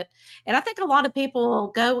deal with it. And I think a lot of people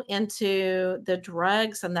go into the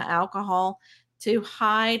drugs and the alcohol to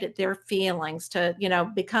hide their feelings, to,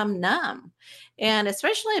 become numb. And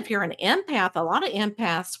especially if you're an empath, a lot of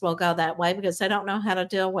empaths will go that way because they don't know how to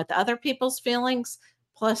deal with other people's feelings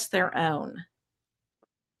plus their own.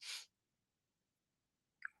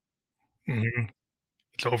 Mhm.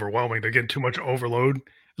 It's overwhelming. They're getting too much overload.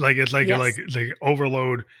 Yes. It's like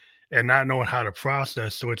overload and not knowing how to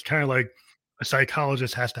process. So it's kind of like a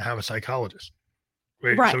psychologist has to have a psychologist.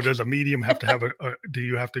 Right. So Right. does a medium have to have do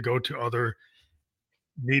you have to go to other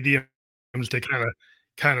mediums to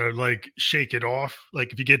kind of like shake it off?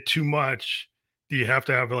 Like if you get too much, do you have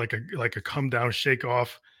to have like a come down, shake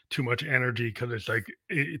off too much energy? Because it's like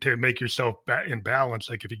to make yourself in balance.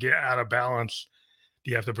 Like if you get out of balance,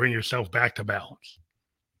 you have to bring yourself back to balance.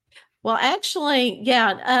 Well, actually,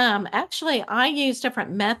 yeah, actually, I use different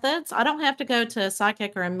methods. I don't have to go to a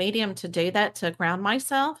psychic or a medium to do that to ground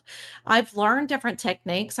myself. I've learned different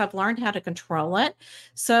techniques. I've learned how to control it.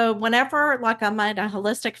 So whenever, like, I'm at a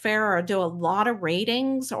holistic fair or I do a lot of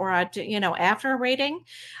readings, or I do, after a reading,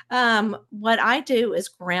 what I do is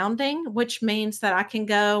grounding, which means that I can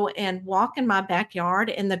go and walk in my backyard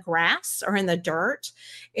in the grass or in the dirt,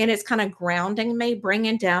 and it's kind of grounding me,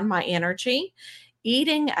 bringing down my energy.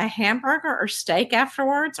 Eating a hamburger or steak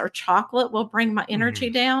afterwards or chocolate will bring my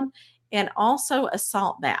energy Mhm. down, and also a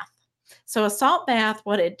salt bath. So a salt bath,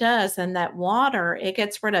 what it does in that water, it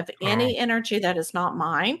gets rid of Oh, any energy that is not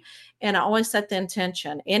mine. And I always set the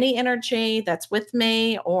intention. Any energy that's with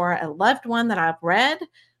me or a loved one that I've read,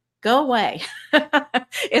 go away.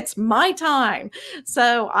 It's my time.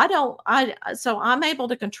 So I'm able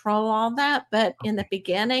to control all that, but in the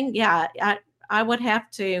beginning, yeah, I would have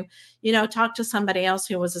to, talk to somebody else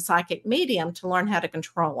who was a psychic medium to learn how to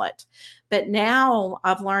control it. But now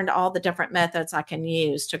I've learned all the different methods I can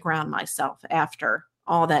use to ground myself after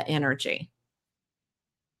all that energy.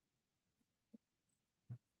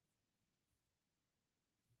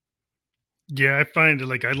 yeah, I find that,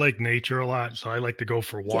 like, I like nature a lot, so I like to go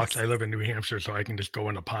for walks. Yes. I live in New Hampshire, so I can just go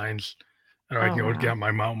in the pines, or I can Oh, go get wow. on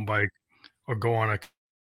my mountain bike or go on a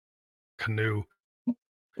canoe.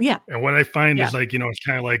 Yeah. And what I find Yeah. is, like, it's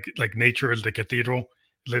kinda like nature is the cathedral.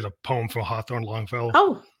 There's a poem from Hawthorne Longfellow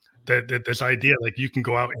Oh, that this idea, like, you can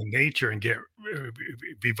go out in nature and get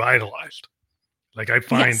be vitalized. Like, I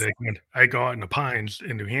find yes. that when I go out in the pines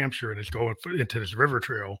in New Hampshire and just go into this river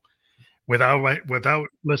trail without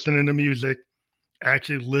listening to music,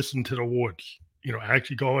 actually listen to the woods.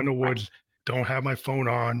 Actually go in the Right. woods, don't have my phone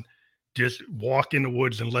on, just walk in the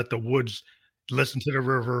woods and let the woods listen to the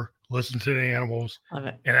river, listen to the animals. Love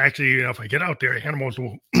it. And actually, if I get out there, animals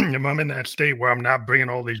will, if I'm in that state where I'm not bringing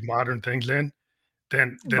all these modern things in,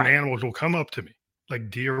 then Right. animals will come up to me. Like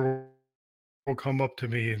deer will come up to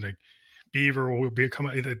me and like beaver will be come.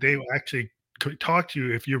 They will actually talk to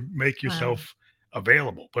you if you make Wow. yourself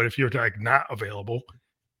available. But if you're like not available,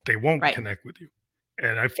 they won't Right. connect with you.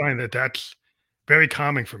 And I find that that's very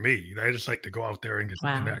calming for me. I just like to go out there and just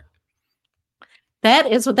Wow. connect.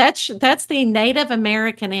 That's the Native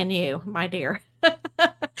American in you, my dear.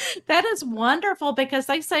 That is wonderful because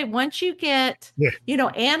they say once you get, Yeah,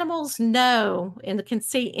 animals know and can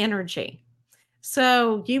see energy.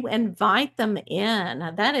 So you invite them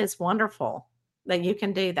in. That is wonderful that you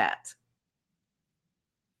can do that.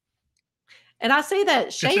 And I see that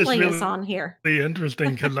it's just Shaylee is really on here.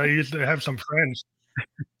 interesting because I used to have some friends.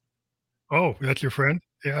 Oh, that's your friend?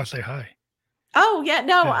 Yeah, I'll say hi. Oh, yeah,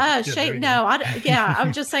 no, Yeah, there Shay you go. no, yeah, I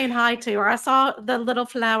was just saying hi to her. I saw the little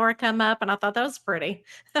flower come up and I thought that was pretty.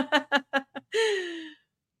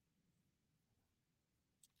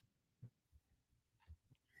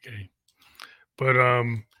 Okay, but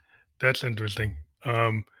that's interesting.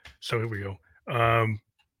 So here we go.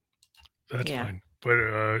 That's Yeah, fine.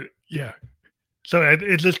 But yeah, so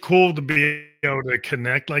it's just cool to be able to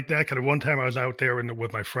connect like that. Because one time I was out there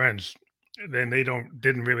with my friends, and then they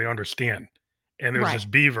didn't really understand, and there was right. this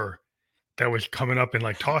beaver that was coming up and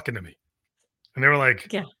like talking to me, and they were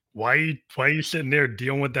like, Yeah, why are you sitting there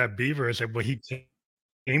dealing with that beaver?" I said, "Well, he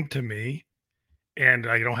came to me, and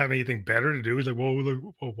I don't have anything better to do." He's like,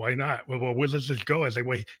 "Well, why not?" Well, let's just go. I said,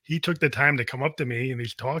 "Well, he took the time to come up to me, and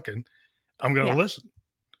he's talking. I'm gonna yeah, listen."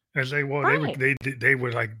 And say, well, right. they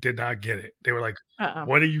were like, did not get it. They were like, Uh-oh.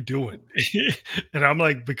 "What are you doing?" And I'm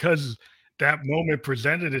like, "Because that moment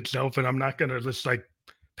presented itself, and I'm not gonna just like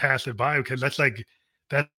pass it by because that's like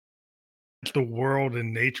that's the world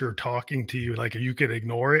and nature talking to you. Like you could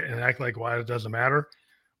ignore it and act like why it doesn't matter,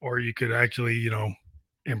 or you could actually,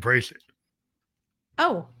 embrace it.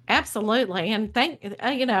 Oh, absolutely, and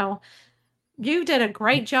you did a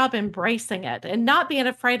great job embracing it and not being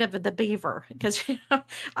afraid of the beaver because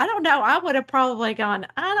I don't know, I would have probably gone,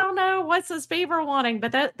 I don't know, what's this beaver wanting?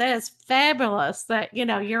 But that is fabulous that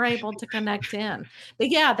you're able to connect in. But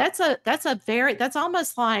yeah, that's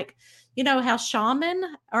almost like how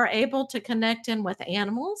shaman are able to connect in with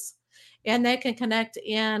animals and they can connect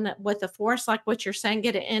in with the force, like what you're saying,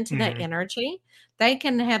 get it into that Mhm. energy. They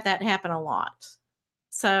can have that happen a lot.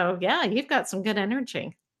 So yeah, you've got some good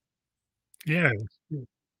energy. Yeah.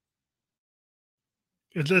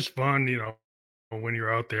 It's just fun, when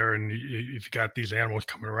you're out there and you've got these animals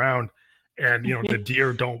coming around and, the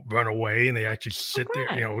deer don't run away and they actually Oh, sit there,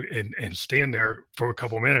 great. and stand there for a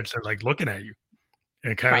couple minutes and like looking at you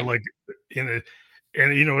and kind of Right. like in a,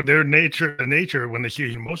 and, their nature when they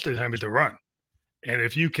see you most of the time is to run. And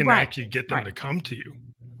if you can Right, actually get them right. to come to you,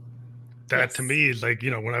 that to Yes. me is like,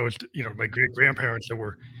 when I was, my great grandparents that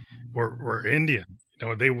were Indian,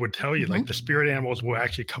 they would tell you like Mhm, the spirit animals will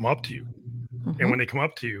actually come up to you. And mhm. when they come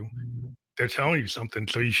up to you, they're telling you something,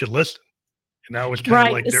 so you should listen. And that was kinda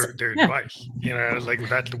Right, like it's their yeah, advice, I was like,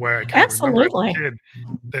 that's the way I kinda remember as a absolutely. kid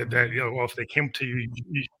that, well, if they came to you,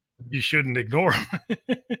 you shouldn't ignore them.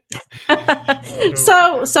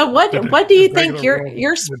 So, So but what do the you think regular world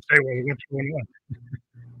your would say, "Well, what's going on?"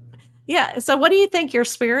 yeah, so what do you think your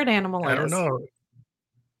spirit animal I don't is? know.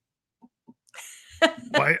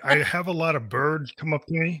 Well, I have a lot of birds come up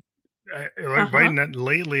to me. Right Uh-huh. now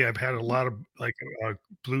lately, I've had a lot of, like,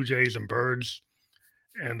 blue jays and birds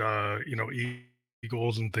and,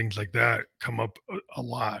 eagles and things like that come up a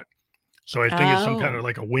lot. So I think it's some kinda Oh,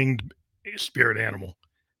 like a winged spirit animal.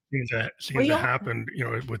 well, Seems to you'll happen,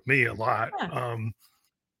 with me a lot, yeah,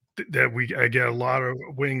 that I get a lot of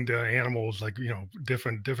winged, animals, like,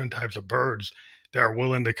 different types of birds that are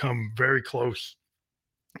willing to come very close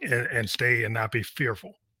and stay and not be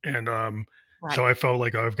fearful, and, so right. I felt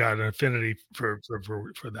like I've got an affinity for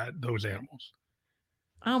those animals.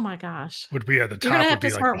 Oh my gosh. Would be at the You're gonna top would have to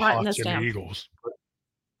be like start the writing hawks this and the down. eagles.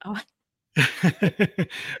 Oh,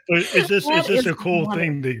 But it's that just is a cool wonderful.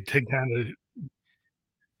 thing to kinda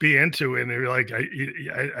be into it, and they're like,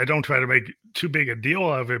 I don't try to make too big a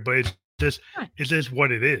deal of it, but just Right, it's just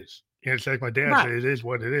what it is. It's like my dad said, right. "It is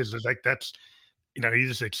what it is." It's like that's you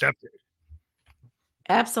just accept it.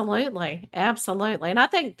 Absolutely, absolutely, and I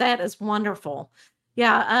think that is wonderful.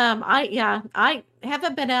 I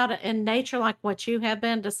haven't been out in nature like what you have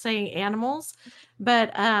been to see animals,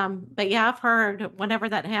 but yeah, I've heard whenever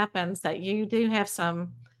that happens that you do have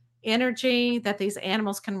some energy that these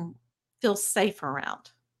animals can feel safe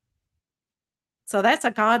around. So that's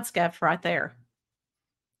a God's gift right there.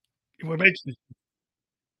 What makes you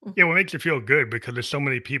Mm. Yeah, what makes you feel good because there's so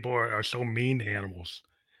many people are so mean to animals,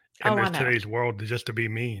 and Oh, I there's know. today's world just to be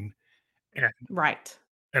mean, and Right.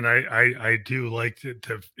 I do like to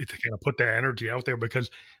kinda put that energy out there because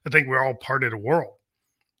I think we're all part of the world,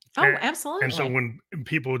 Oh, and so absolutely. when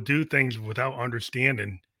people do things without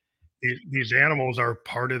understanding, these animals are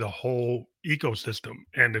part of the whole ecosystem,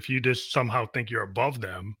 and if you just somehow think you're above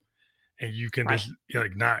them and you can Right. just,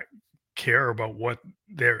 like, not care about what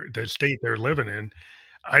the state they're living in,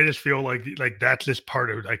 I just feel like that's just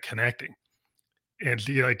part of, like, connecting, and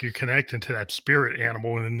see, like, you're connecting to that spirit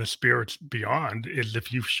animal, and then the spirits beyond is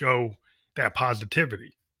if you show that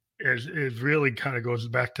positivity. It really kinda goes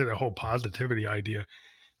back to the whole positivity idea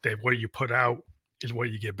that what you put out is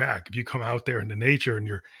what you get back. If you come out there into nature and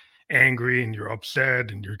you're angry and you're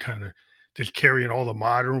upset and you're kind of just carrying all the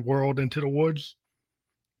modern world into the woods,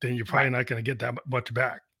 then you're probably Right. not going to get that much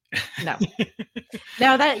back. No.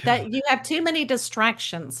 No, that you have too many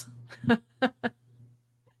distractions.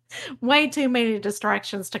 Way too many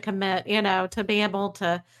distractions to commit, to be able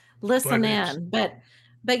to But listen it's in,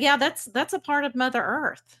 but yeah, that's a part of Mother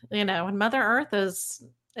Earth, and Mother Earth is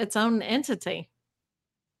its own entity.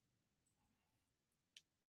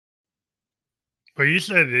 but you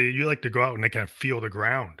said that you like to go out and kind of feel the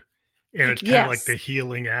ground, and it's kind of like the Yes,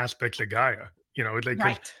 healing aspects of Gaia. It's like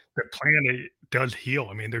because right. the planet does heal.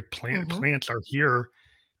 I mean, their Mhm. plants are here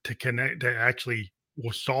to connect. That actually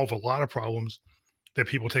will solve a lot of problems that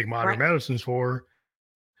people take modern Right. medicines for.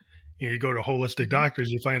 You go to holistic Mhm.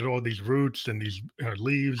 doctors, you find all these roots and these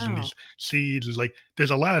leaves and Oh, these seeds. It's like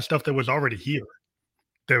there's a lot of stuff that was already here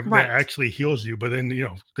that right. actually heals you. But then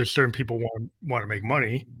there's certain people want to make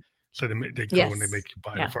money, so they go and they Yes. make you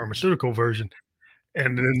buy the Yeah, pharmaceutical version,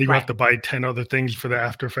 and then you have right. to buy 10 other things for the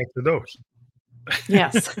after effects of those.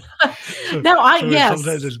 Yes. so No, I so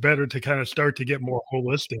sometimes yes. it's better to kind of start to get more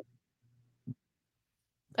holistic.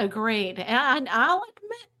 Agreed. And I'll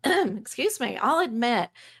admit, excuse me, I'll admit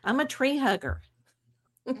I'm a tree hugger.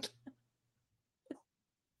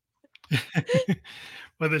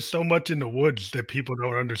 Well, there's so much in the woods that people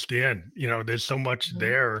don't understand, there's so much Mhm.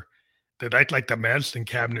 there that I'd like the medicine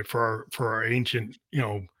cabinet for our ancient,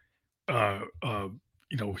 uh, uh,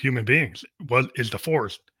 human beings was is the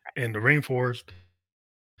forest and the rainforest,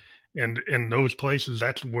 and in those places,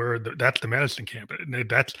 that's the medicine cabinet, and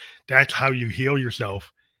that's how you heal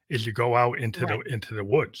yourself is you go out Right. into the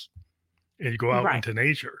woods, and you go out Right. into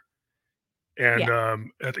nature. And, Yeah.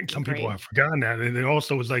 I think some people Agreed. have forgotten that, and it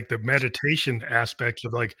also was, like, the meditation aspects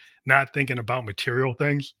of, like, not thinking about material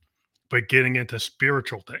things, but getting into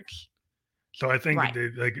spiritual things. So I think Right.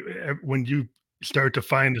 that, like, when you start to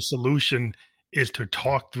find a solution is to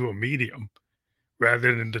talk through a medium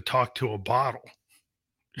rather than to talk to a bottle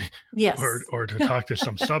Yes. or to talk to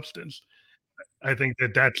some substance. I think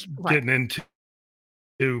that that's Right. getting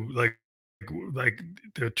into, like like,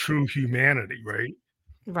 the true humanity, right?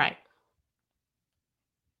 Right.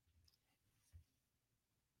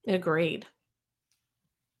 Agreed.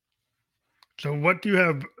 So what do you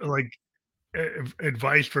have, like,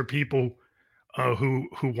 advice for people who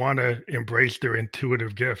want to embrace their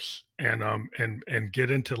intuitive gifts and get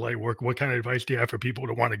into light work? What kind of advice do you have for people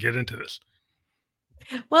to want to get into this?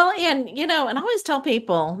 Well, and I always tell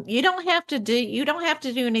people, you don't have to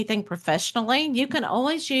do anything professionally. You can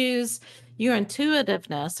always use your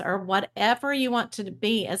intuitiveness or whatever you want to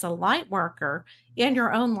be as a light worker in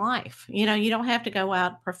your own life. You don't have to go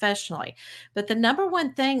out professionally. But the number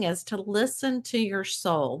one thing is to listen to your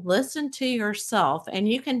soul, listen to yourself, and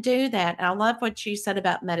you can do that. I love what you said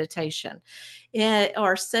about meditation.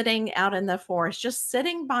 Or sitting out in the forest, just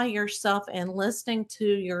sitting by yourself and listening to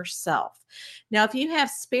yourself. Now, if you have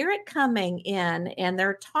spirit coming in and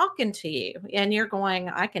they're talking to you and you're going,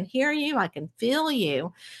 I can hear you, I can feel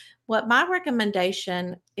you. What my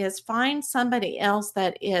recommendation is find somebody else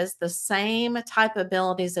that is the same type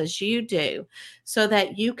abilities as you do so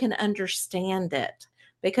that you can understand it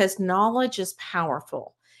because knowledge is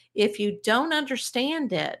powerful. If you don't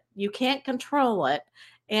understand it, you can't control it,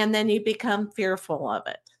 and then you become fearful of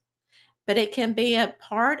it, but it can be a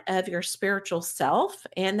part of your spiritual self,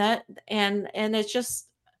 and it's just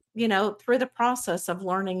through the process of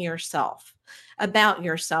learning yourself about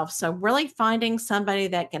yourself. So really finding somebody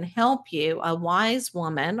that can help you, a wise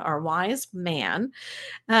woman or wise man,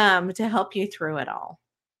 to help you through it all.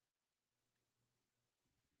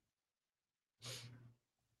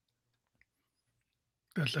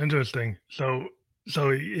 That's interesting. So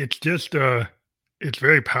it's just it's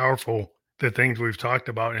very powerful the things we've talked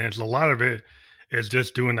about, and it's a lot of it is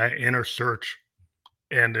just doing that inner search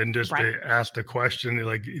and then just Right. to ask the question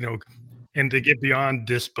like and to get beyond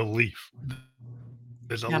disbelief.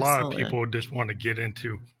 There's a lot of Absolutely. people who just want to get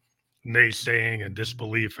into naysaying and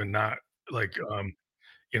disbelief and not like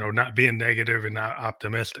not being negative and not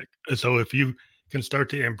optimistic. And so if you can start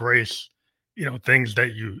to embrace, things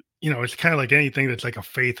that it's kind of like anything that's like a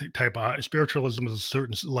faith type of spiritualism is a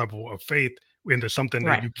certain level of faith into something that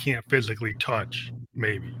Right. you can't physically touch,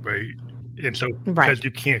 maybe, right? And so Right. because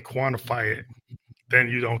you can't quantify it, then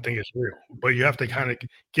you don't think it's real. But you have to kind of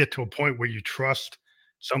get to a point where you trust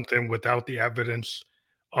something without the evidence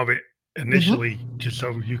of it Hmm. initially, just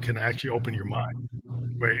so you can actually open your mind.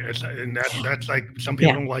 Right, and that's like some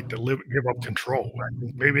people Yeah. don't like to give up control. I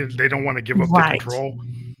think maybe they don't wanna give up the Right. control,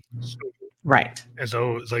 so Right. and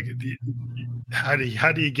so it's like, how do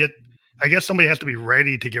you get I guess somebody has to be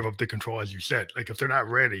ready to give up the control, as you said. Like, if they're not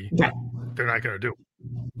ready, Right. they're not gonna do it.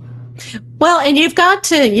 Well, and you got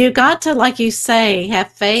to, like you say,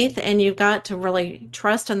 have faith, and you've got to really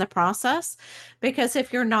trust in the process, because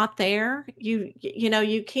if you're not there, you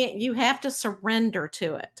can't, you have to surrender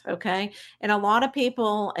to it, okay? And a lot of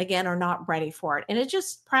people again are not ready for it. And it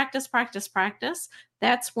just practice, practice, practice.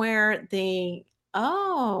 That's where the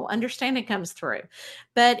understanding comes through.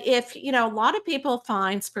 But if, a lot of people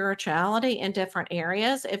find spirituality in different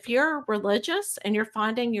areas. If you're religious and you're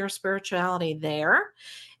finding your spirituality there,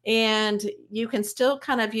 and you can still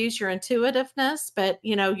kind of use your intuitiveness, but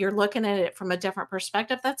you're looking at it from a different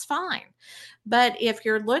perspective, that's fine. But if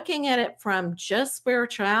you're looking at it from just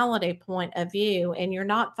spirituality point of view and you're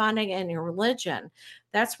not finding it in your religion,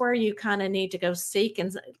 that's where you kind of need to go seek,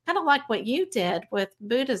 and kind of like what you did with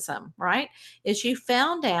Buddhism, right? Is you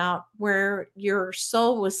found out where your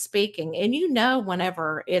soul was speaking, and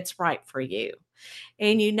whenever it's right for you,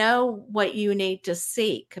 and what you need to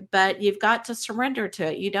seek, but you've got to surrender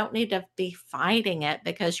to it. You don't need to be fighting it,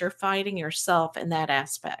 because you're fighting yourself in that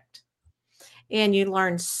aspect. And you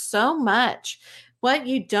learn so much. What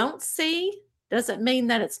you don't see doesn't mean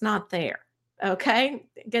that it's not there. Okay?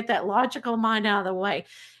 Get that logical mind out of the way.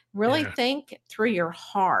 Really Yeah. think through your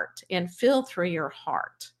heart and feel through your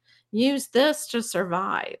heart. Use this to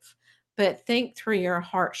survive, but think through your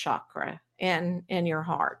heart chakra and your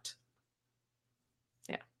heart.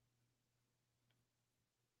 Yeah.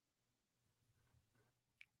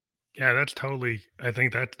 Yeah, that's totally I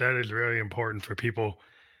think that is really important for people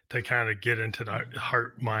to kinda get into the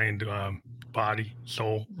heart, mind, body,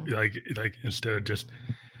 soul, Mhm. like, instead of just,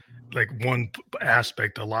 like, one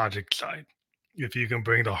aspect, the logic side. If you can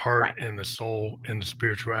bring the heart Right. and the soul and the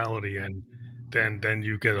spirituality in, then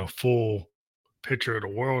you get a full picture of the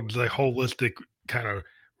world. It's like holistic kinda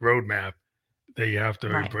roadmap that you have to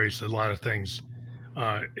Right. embrace a lot of things.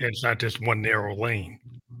 It's not just one narrow lane.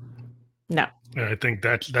 No. And I think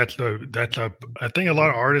that's a I think a lot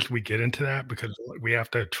of artists, we get into that because we have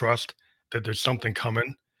to trust that there's something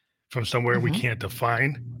coming from somewhere we Mhm. can't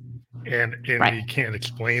define, and Right. you can't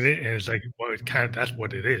explain it, and it's like, well, it kinda that's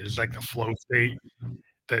what it is. It's like the flow state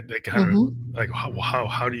that kinda Mhm. like,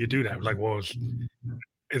 how do you do that? Like, well, it's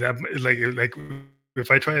that like, if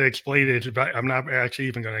I try to explain it, I'm not actually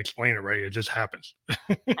even gonna explain it right, it just happens.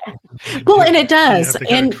 Well, You and it you does, have to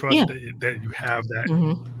kinda and yeah. trust that you have that.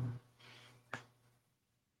 Mhm.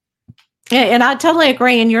 Yeah, and I totally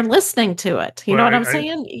agree, and you're listening to it. You know Well, what I'm I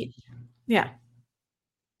saying? Yeah,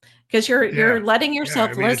 because you 'cause yeah. you're letting Yeah, I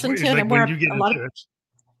yourself mean, listen to it's it, like and when where you get a lot of into it.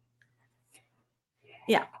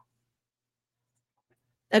 yeah,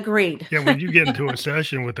 agreed. Yeah, when you get into a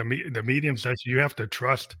session with the medium session, you have to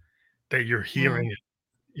trust that Mm, you're hearing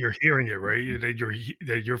it, right?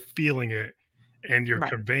 That you're feeling it and you're right,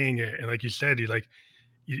 conveying it, and like you said,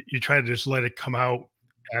 you try to just let it come out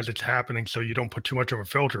as it's happening so you don't put too much of a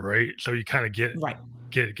filter, right? So you kinda right,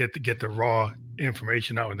 get the raw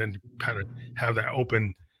information out and then kinda have that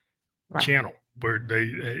open right. channel where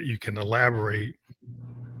you can elaborate,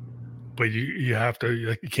 but you have to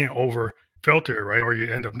like, you can't over filter it, right? Or you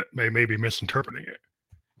end up maybe misinterpreting it.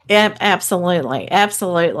 Absolutely,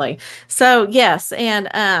 absolutely. So, yes, and,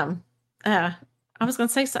 I was gonna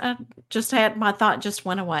say I just had my thought just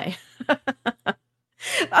went away.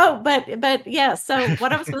 Oh, but yeah, so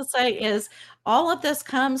what I was gonna say is all of this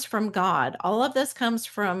comes from God. All of this comes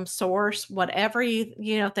from source, whatever you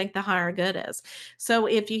think the higher good is. So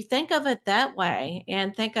if you think of it that way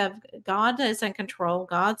and think of God is in control,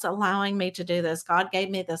 God's allowing me to do this, God gave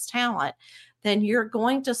me this talent, then you're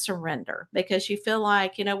going to surrender because you feel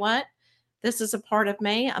like, you know what? This is a part of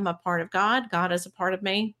me. I'm a part of God. God is a part of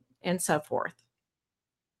me, and so forth.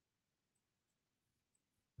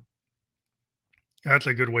 That's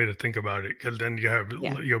a good way to think about it, because then Yeah.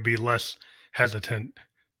 you'll be less hesitant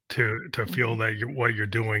to feel Mhm. that what you're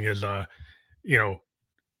doing is, you know,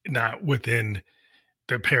 not within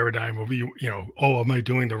the paradigm of "Oh, am I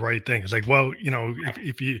doing the right thing?" It's like, well,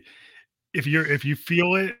 if you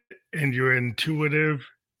feel it and you're intuitive,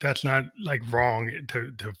 that's not, like, wrong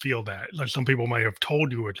to feel that. Like, some people might have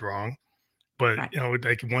told you it's wrong, but, Right.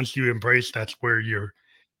 like, once you embrace that's where your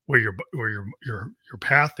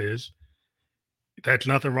path is, that's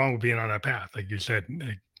nothing wrong with being on that path. Like you said,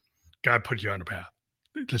 like, God put you on the path.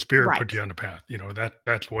 The spirit put Right. you on the path.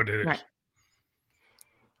 That's what it Right. is.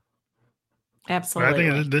 But I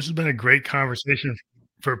think Absolutely. this has been a great conversation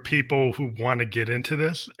for people who want to get into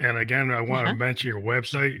this. And again, I want to Uh-huh. mention your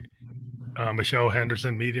website,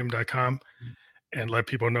 MichelleHendersonMedium.com, and let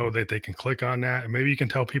people know that they can click on that. And maybe you can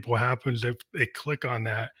tell people what happens if they click on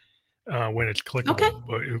that when it's Okay.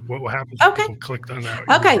 clickable. But what happens if Okay. people clicked on that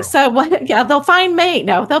Okay, URL? so what yeah, they'll find me.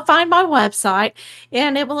 No, they'll find my website,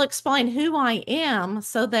 and it will explain who I am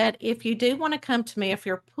so that if you do wanna come to me, if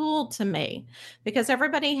you're pulled to me, because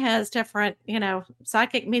everybody has different,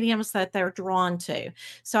 psychic mediums that they're drawn to.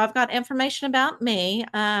 So I've got information about me,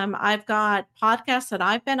 I've got podcasts that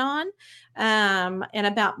I've been on, and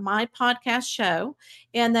about my podcast show,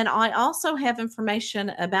 and then I also have information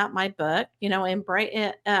about my book,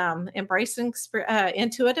 Embracing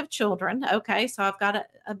Intuitive Children. Okay, so I've got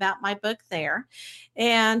about my book there,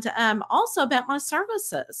 and also about my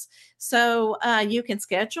services. So you can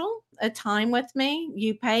schedule a time with me.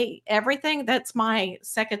 You pay everything. That's my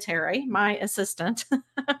secretary, my assistant.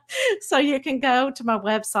 So you can go to my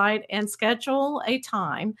website and schedule a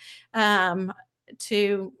time.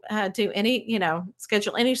 To do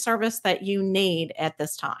schedule any service that you need at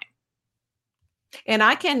this time. And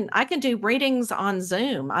I can do readings on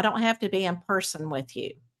Zoom. I don't have to be in person with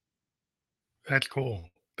you. That's cool.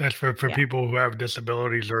 That's for Yeah. people who have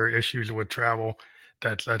disabilities or issues with travel.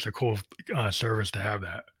 That's a cool service to have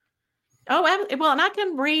that. Oh, well, and I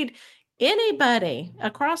can read anybody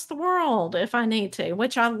across the world if I need to,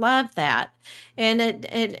 which I love that.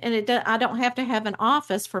 I don't have to have an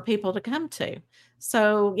office for people to come to.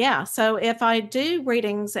 So yeah, so if I do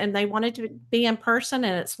readings and they wanted to be in person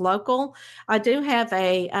and it's local, I do have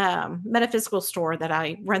a metaphysical store that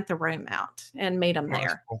I rent the room out and meet them Well,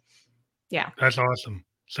 that's there. cool. Yeah, That's awesome.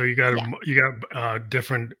 So yeah, you got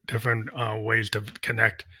different ways to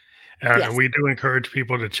connect. And yes. we do encourage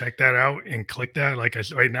people to check that out and click that. Like I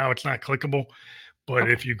said, right now it's not clickable, but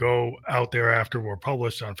Okay, if you go out there after we're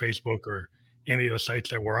published on Facebook or any of the sites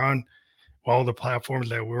that we're on, all the platforms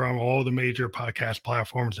that we're on, all the major podcast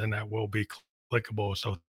platforms, and that will be clickable.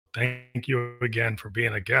 So thank you again for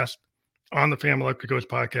being a guest on the Family Electric Coach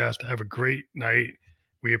podcast. Have a great night.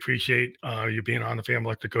 We appreciate you being on the Family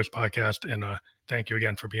Electric Coach podcast, and thank you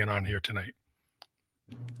again for being on here tonight.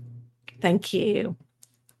 thank you.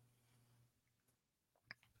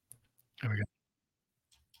 Have a good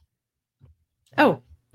Oh,